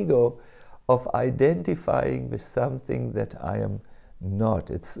false ego of identifying with something that I am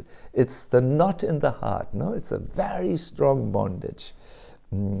not. It's the knot in the heart, no? It's a very strong bondage.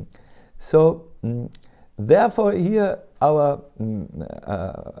 Therefore here our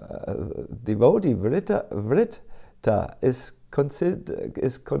devotee Vrta is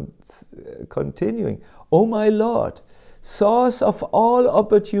continuing. Oh my Lord, source of all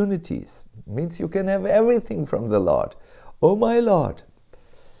opportunities, means you can have everything from the Lord. Oh my Lord,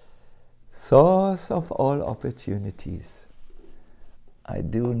 source of all opportunities, I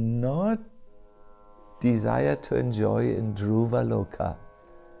do not desire to enjoy in Dhruva Loka.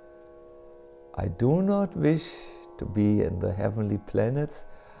 I do not wish to be in the heavenly planets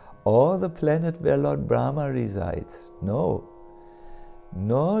or the planet where Lord Brahma resides. No.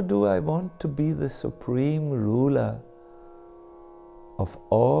 Nor do I want to be the supreme ruler of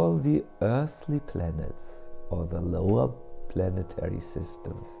all the earthly planets or the lower planetary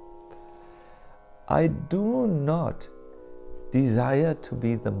systems. I do not desire to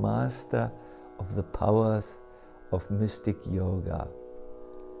be the master of the powers of mystic yoga.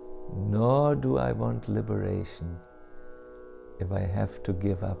 Nor do I want liberation if I have to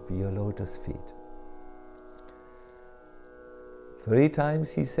give up your lotus feet. 3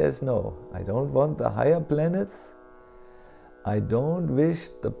 times he says no. I don't want the higher planets. I don't wish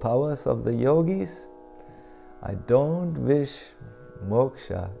the powers of the yogis. I don't wish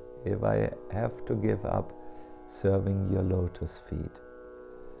moksha if I have to give up serving your lotus feet.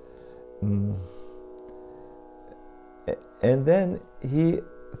 And then he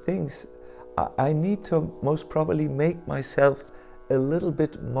thinks, I need to most probably make myself a little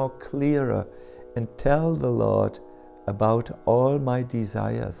bit more clearer and tell the Lord about all my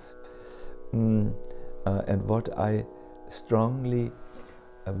desires and what I strongly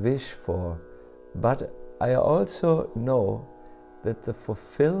wish for. But I also know that the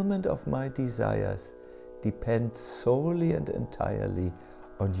fulfillment of my desires depends solely and entirely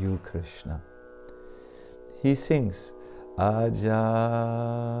on you, Krishna. He sings,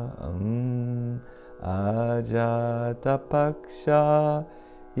 Aja Tapaksha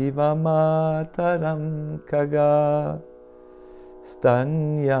ivamataram kaga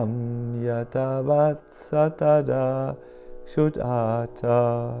stanyam yatavat satada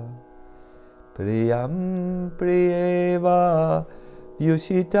kshudata priyam priyeva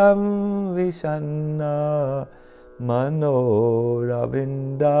yushitam vishanna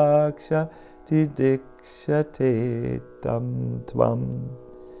manoravindaksha didikshate tam tvam.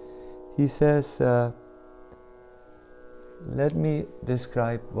 He says, let me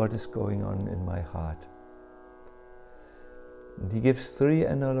describe what is going on in my heart. And he gives three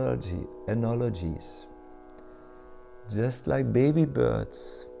analogies. Just like baby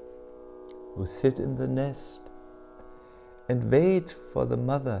birds who sit in the nest and wait for the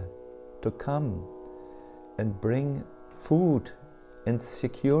mother to come and bring food and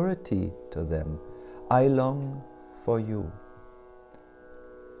security to them. I long for you.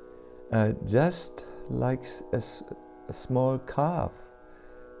 Just like a small calf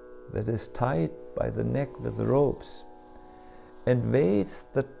that is tied by the neck with ropes and waits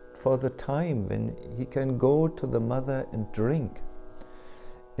for the time when he can go to the mother and drink.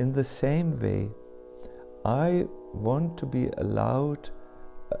 In the same way, I want to be allowed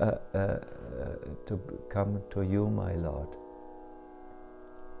to come to you, my Lord.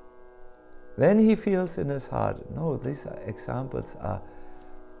 Then he feels in his heart, no, these examples are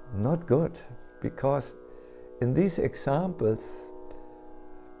not good, because in these examples,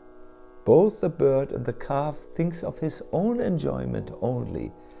 both the bird and the calf thinks of his own enjoyment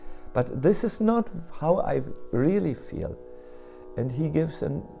only. But this is not how I really feel. And he gives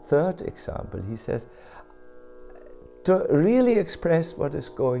a third example. He says, to really express what is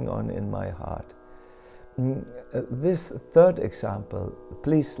going on in my heart. This third example,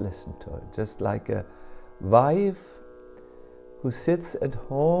 please listen to it. Just like a wife who sits at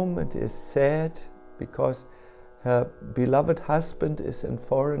home and is sad because her beloved husband is in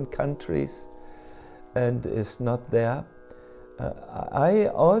foreign countries and is not there. I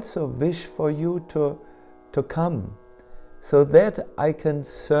also wish for you to come, so that I can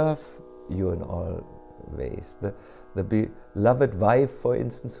serve you in all ways. The beloved wife, for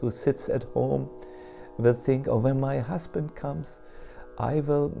instance, who sits at home will think, oh, when my husband comes, I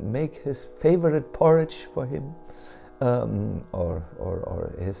will make his favorite porridge for him,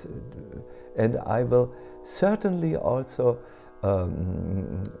 or his, and I will certainly also,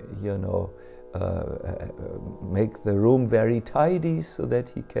 make the room very tidy so that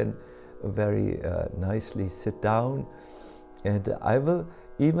he can very nicely sit down. And I will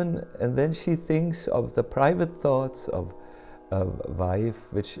even, and then she thinks of the private thoughts of a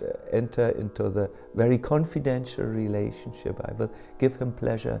wife which enter into the very confidential relationship. I will give him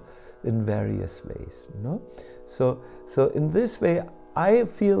pleasure in various ways. No? So in this way, I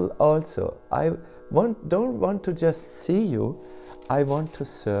feel also, I don't want to just see you, I want to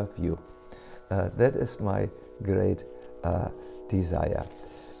serve you. That is my great desire.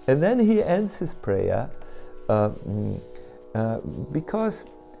 And then he ends his prayer because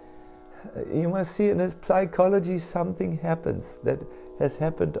you must see in his psychology something happens that has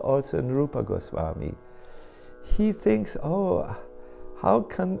happened also in Rupa Goswami. He thinks, oh, how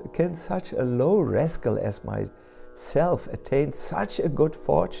can such a low rascal as myself attain such a good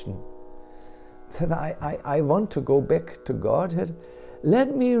fortune? That I want to go back to Godhead.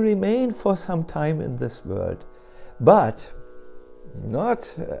 Let me remain for some time in this world, but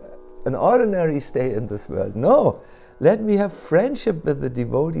not an ordinary stay in this world. No, let me have friendship with the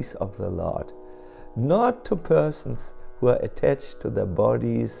devotees of the Lord, not to persons who are attached to their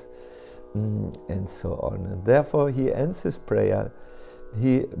bodies and so on. And therefore he ends his prayer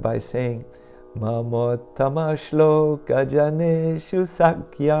by saying, Mamottama shloka janeshu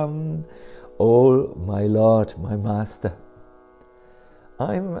sakyam. Oh, my Lord, my Master,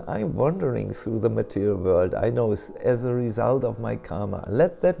 I'm wandering through the material world. I know as a result of my karma.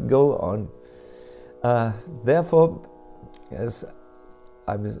 Let that go on. Therefore, as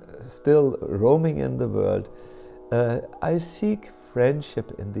I'm still roaming in the world, I seek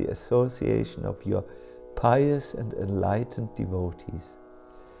friendship in the association of your pious and enlightened devotees.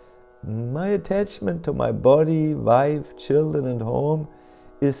 My attachment to my body, wife, children and home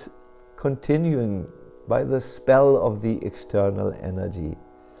is continuing by the spell of the external energy.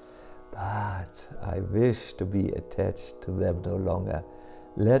 But I wish to be attached to them no longer.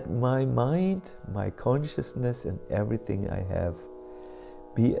 Let my mind, my consciousness and everything I have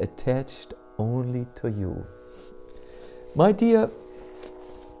be attached only to you. My dear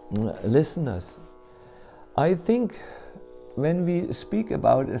listeners, I think when we speak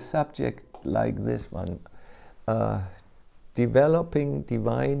about a subject like this one, developing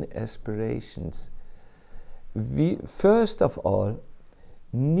divine aspirations, we first of all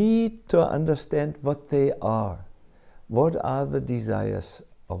need to understand what they are. What are the desires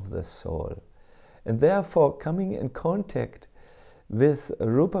of the soul? And therefore, coming in contact with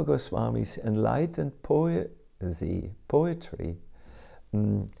Rupa Goswami's enlightened poetry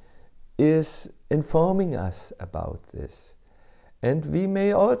is informing us about this. And we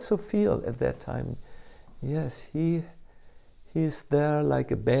may also feel at that time, yes, he is there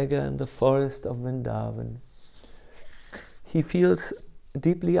like a beggar in the forest of Vrindavan. He feels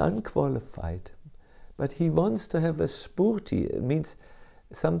deeply unqualified, but he wants to have a spurti. It means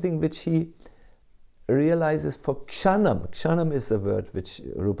something which he realizes for kshanam. Kshanam is the word which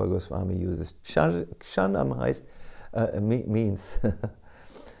Rupa Goswami uses. Kshanam means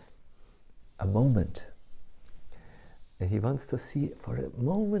a moment. He wants to see for a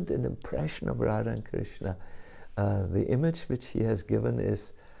moment an impression of Radha and Krishna. The image which he has given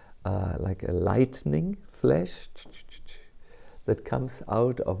is like a lightning flash that comes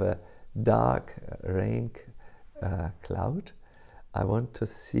out of a dark rain cloud. I want to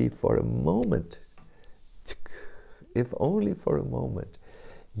see for a moment, if only for a moment,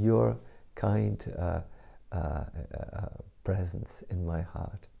 your kind presence in my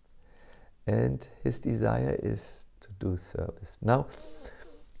heart. And his desire is to do service. Now,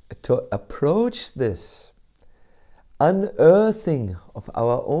 to approach this unearthing of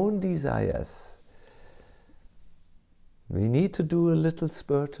our own desires, we need to do a little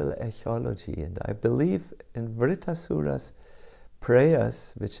spiritual archaeology. And I believe in Vrtasura's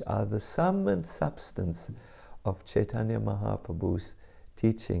prayers, which are the sum and substance of Chaitanya Mahaprabhu's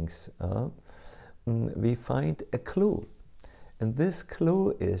teachings, we find a clue. And this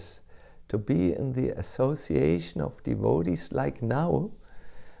clue is to be in the association of devotees like now.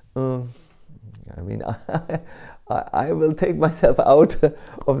 I mean, I will take myself out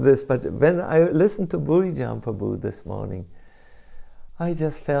of this, but when I listened to Burijan Prabhu this morning, I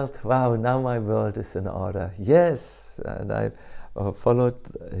just felt, wow, now my world is in order. Yes, and I followed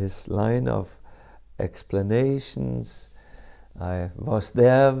his line of explanations. I was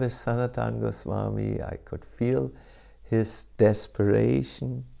there with Sacinandana Swami. I could feel his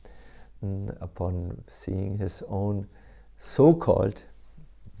desperation upon seeing his own so-called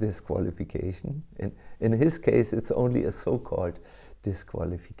disqualification. In his case, it's only a so-called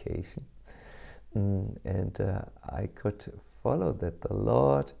disqualification. And I could follow that the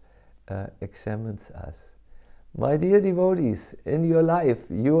Lord examines us. My dear devotees, in your life,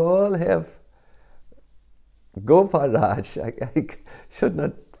 you all have Gopalraj. I should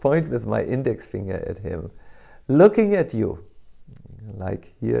not point with my index finger at him. Looking at you,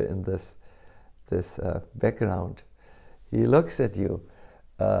 like here in this background, he looks at you,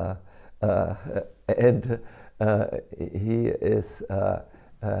 and he is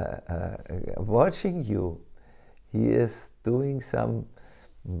watching you. He is doing some,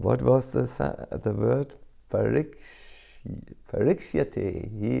 what was the word? Parikshyate.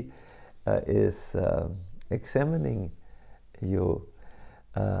 He is examining you.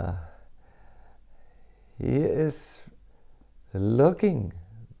 He is looking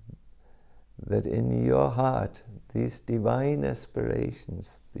that in your heart, these divine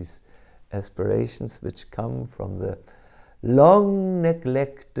aspirations, these aspirations which come from the long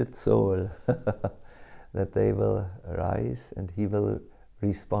neglected soul, that they will rise and he will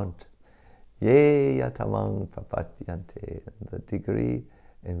respond. Ye yatamang prapatyante, the degree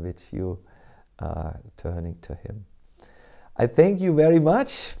in which you are turning to him. I thank you very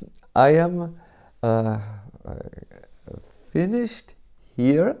much. I am finished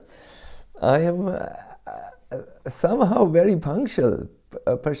here. I am somehow very punctual.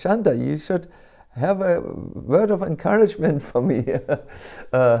 Prashanta, you should have a word of encouragement for me.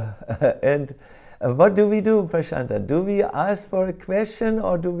 And what do we do, Prashanta? Do we ask for a question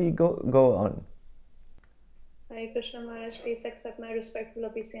or do we go on? Hare Krishna Maharaj, please accept my respectful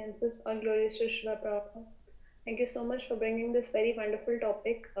obeisances. All glories to Srila Prabhupada. Thank you so much for bringing this very wonderful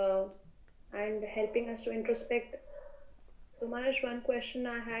topic and helping us to introspect. So Maharaj, one question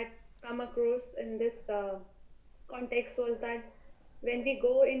I had come across in this context was that when we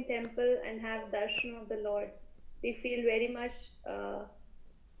go in temple and have darshan of the Lord, we feel very much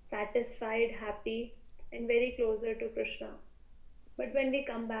satisfied, happy, and very closer to Krishna. But when we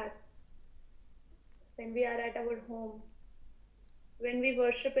come back, when we are at our home, when we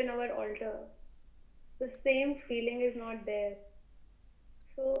worship in our altar, the same feeling is not there.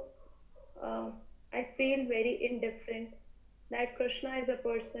 So I feel very indifferent that Krishna is a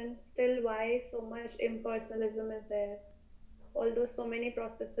person, still why so much impersonalism is there? Although so many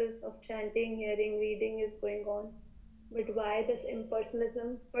processes of chanting, hearing, reading is going on, but why this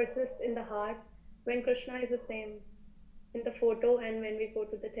impersonalism persists in the heart when Krishna is the same? in the photo and when we go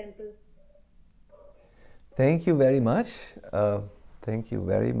to the temple. Thank you very much. Thank you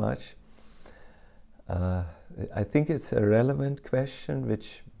very much. I think it's a relevant question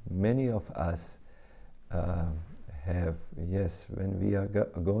which many of us have. Yes, when we are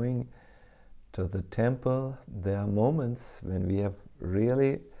going to the temple, there are moments when we have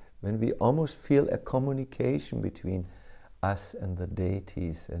when we almost feel a communication between us and the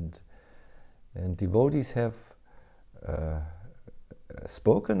deities, and devotees have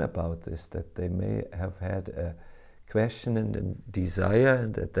spoken about this, that they may have had a question and a desire,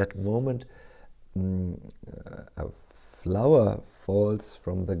 and at that moment a flower falls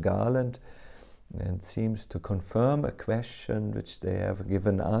from the garland and seems to confirm a question which they have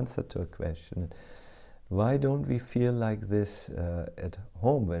given answer to a question. Why don't we feel like this at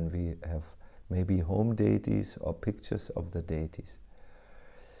home when we have maybe home deities or pictures of the deities?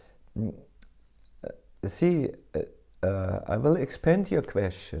 See, I will expand your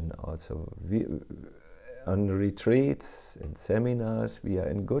question also. On retreats and seminars, we are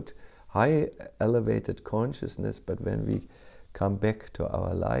in good, high elevated consciousness, but when we come back to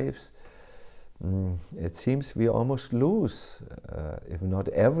our lives, it seems we almost lose, if not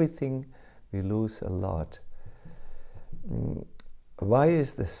everything, we lose a lot. Why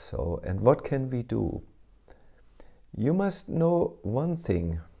is this so, and what can we do? You must know one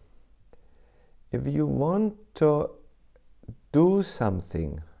thing. If you want to do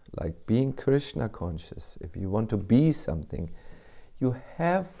something, like being Krishna conscious, if you want to be something, you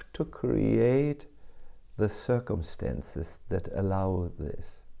have to create the circumstances that allow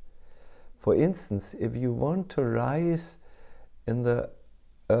this. For instance, if you want to rise in the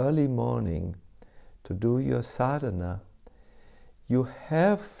early morning to do your sadhana, you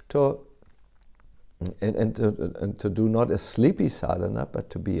have to, and to do not a sleepy sadhana, but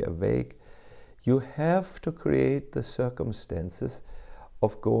to be awake, you have to create the circumstances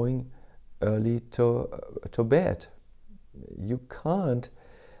of going early to bed. You can't,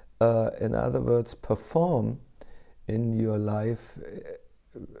 in other words, perform in your life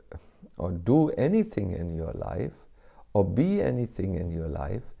or do anything in your life or be anything in your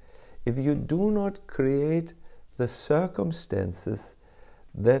life if you do not create the circumstances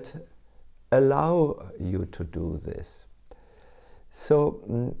that allow you to do this.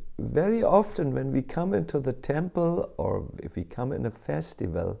 So very often when we come into the temple, or if we come in a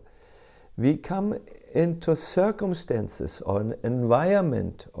festival, we come into circumstances or an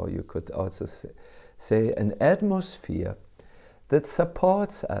environment, or you could also say an atmosphere that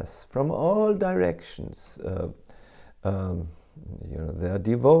supports us from all directions. There are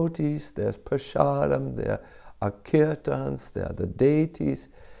devotees, there's prasadam, there are kirtans, there are the deities,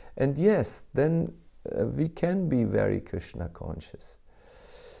 and yes, then we can be very Krishna conscious.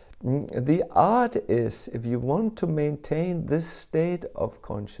 The art is, if you want to maintain this state of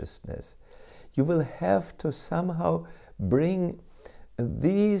consciousness, you will have to somehow bring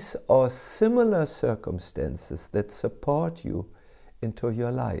these or similar circumstances that support you into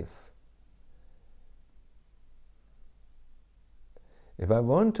your life. If I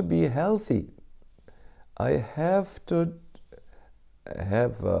want to be healthy, I have to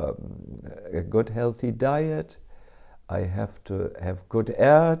have a good healthy diet, I have to have good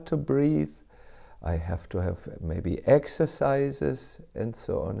air to breathe, I have to have maybe exercises, and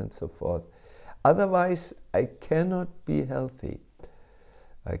so on and so forth. Otherwise, I cannot be healthy.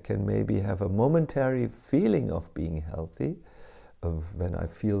 I can maybe have a momentary feeling of being healthy, when I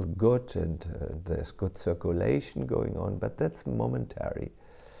feel good and there's good circulation going on, but that's momentary.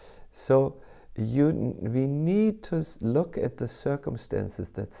 So we need to look at the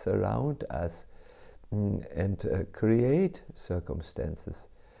circumstances that surround us and create circumstances.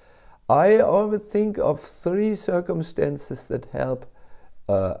 I always think of 3 circumstances that help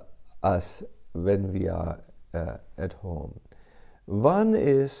us when we are at home. One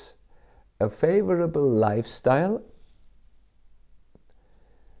is a favorable lifestyle.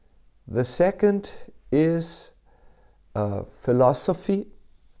 The second is philosophy,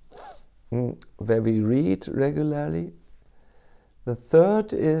 where we read regularly. The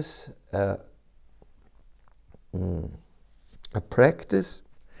third is a practice.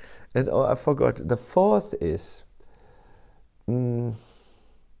 And I forgot, the fourth is we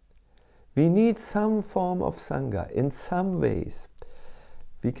need some form of sangha in some ways.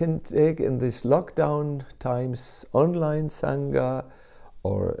 We can take in these lockdown times online sangha,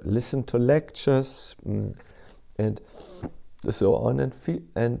 or listen to lectures and so on,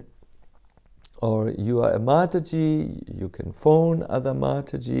 and or you are a Mataji, you can phone other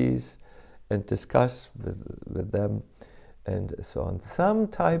Matajis and discuss with them and so on. Some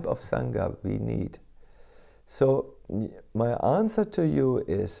type of sangha we need. So my answer to you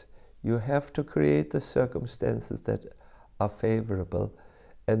is, you have to create the circumstances that are favorable,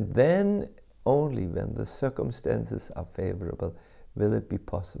 and then only when the circumstances are favorable will it be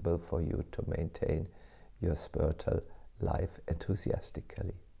possible for you to maintain your spiritual life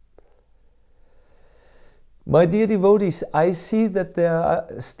enthusiastically. My dear devotees, I see that there are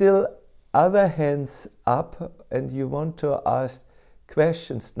still other hands up and you want to ask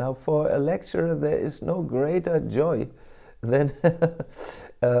questions. Now, for a lecturer, there is no greater joy than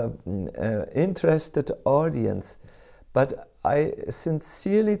interested audience. But I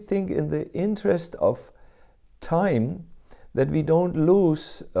sincerely think, in the interest of time, that we don't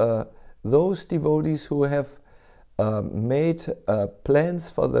lose those devotees who have made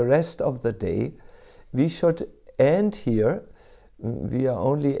plans for the rest of the day. We should end here. We are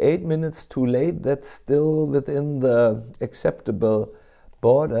only 8 minutes too late. That's still within the acceptable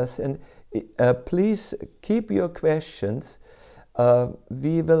borders. And please keep your questions.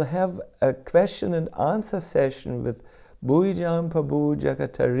 We will have a question and answer session with Bhujan Prabhu,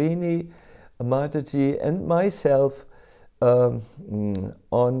 Jagatarini Mataji, and myself on,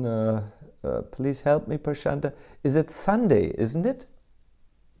 please help me, Prashanta. Is it Sunday, isn't it?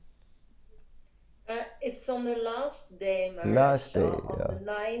 It's on the last day, Maharaj, last day, on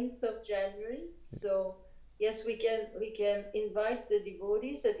the 9th of January. So yes, we can invite the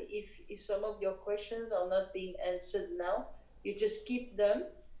devotees that if some of your questions are not being answered now, you just keep them,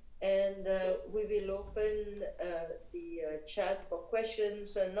 and we will open the chat for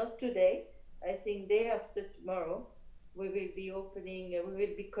questions. Not today, I think day after tomorrow, we will be opening. We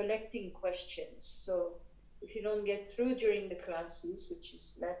will be collecting questions. So if you don't get through during the classes, which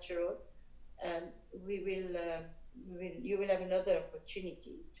is natural, you will have another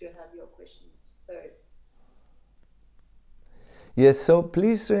opportunity to have your questions heard. Yes, so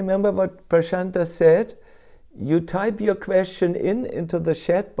please remember what Prashanta said. You type your question into the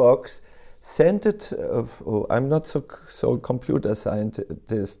chat box, send it. I'm not so computer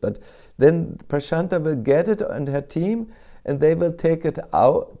scientist, but then Prashanta will get it and her team, and they will take it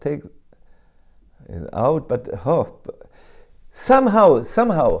out. But somehow.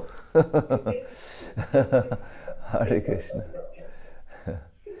 Hare Krishna.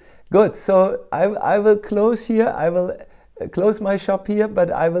 Good. So I will close here. I will close my shop here, but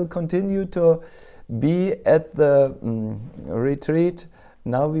I will continue to be at the retreat.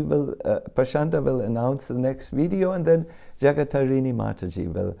 Now we will, Prashanta will announce the next video, and then Jagatarini Mataji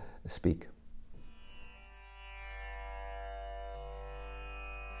will speak.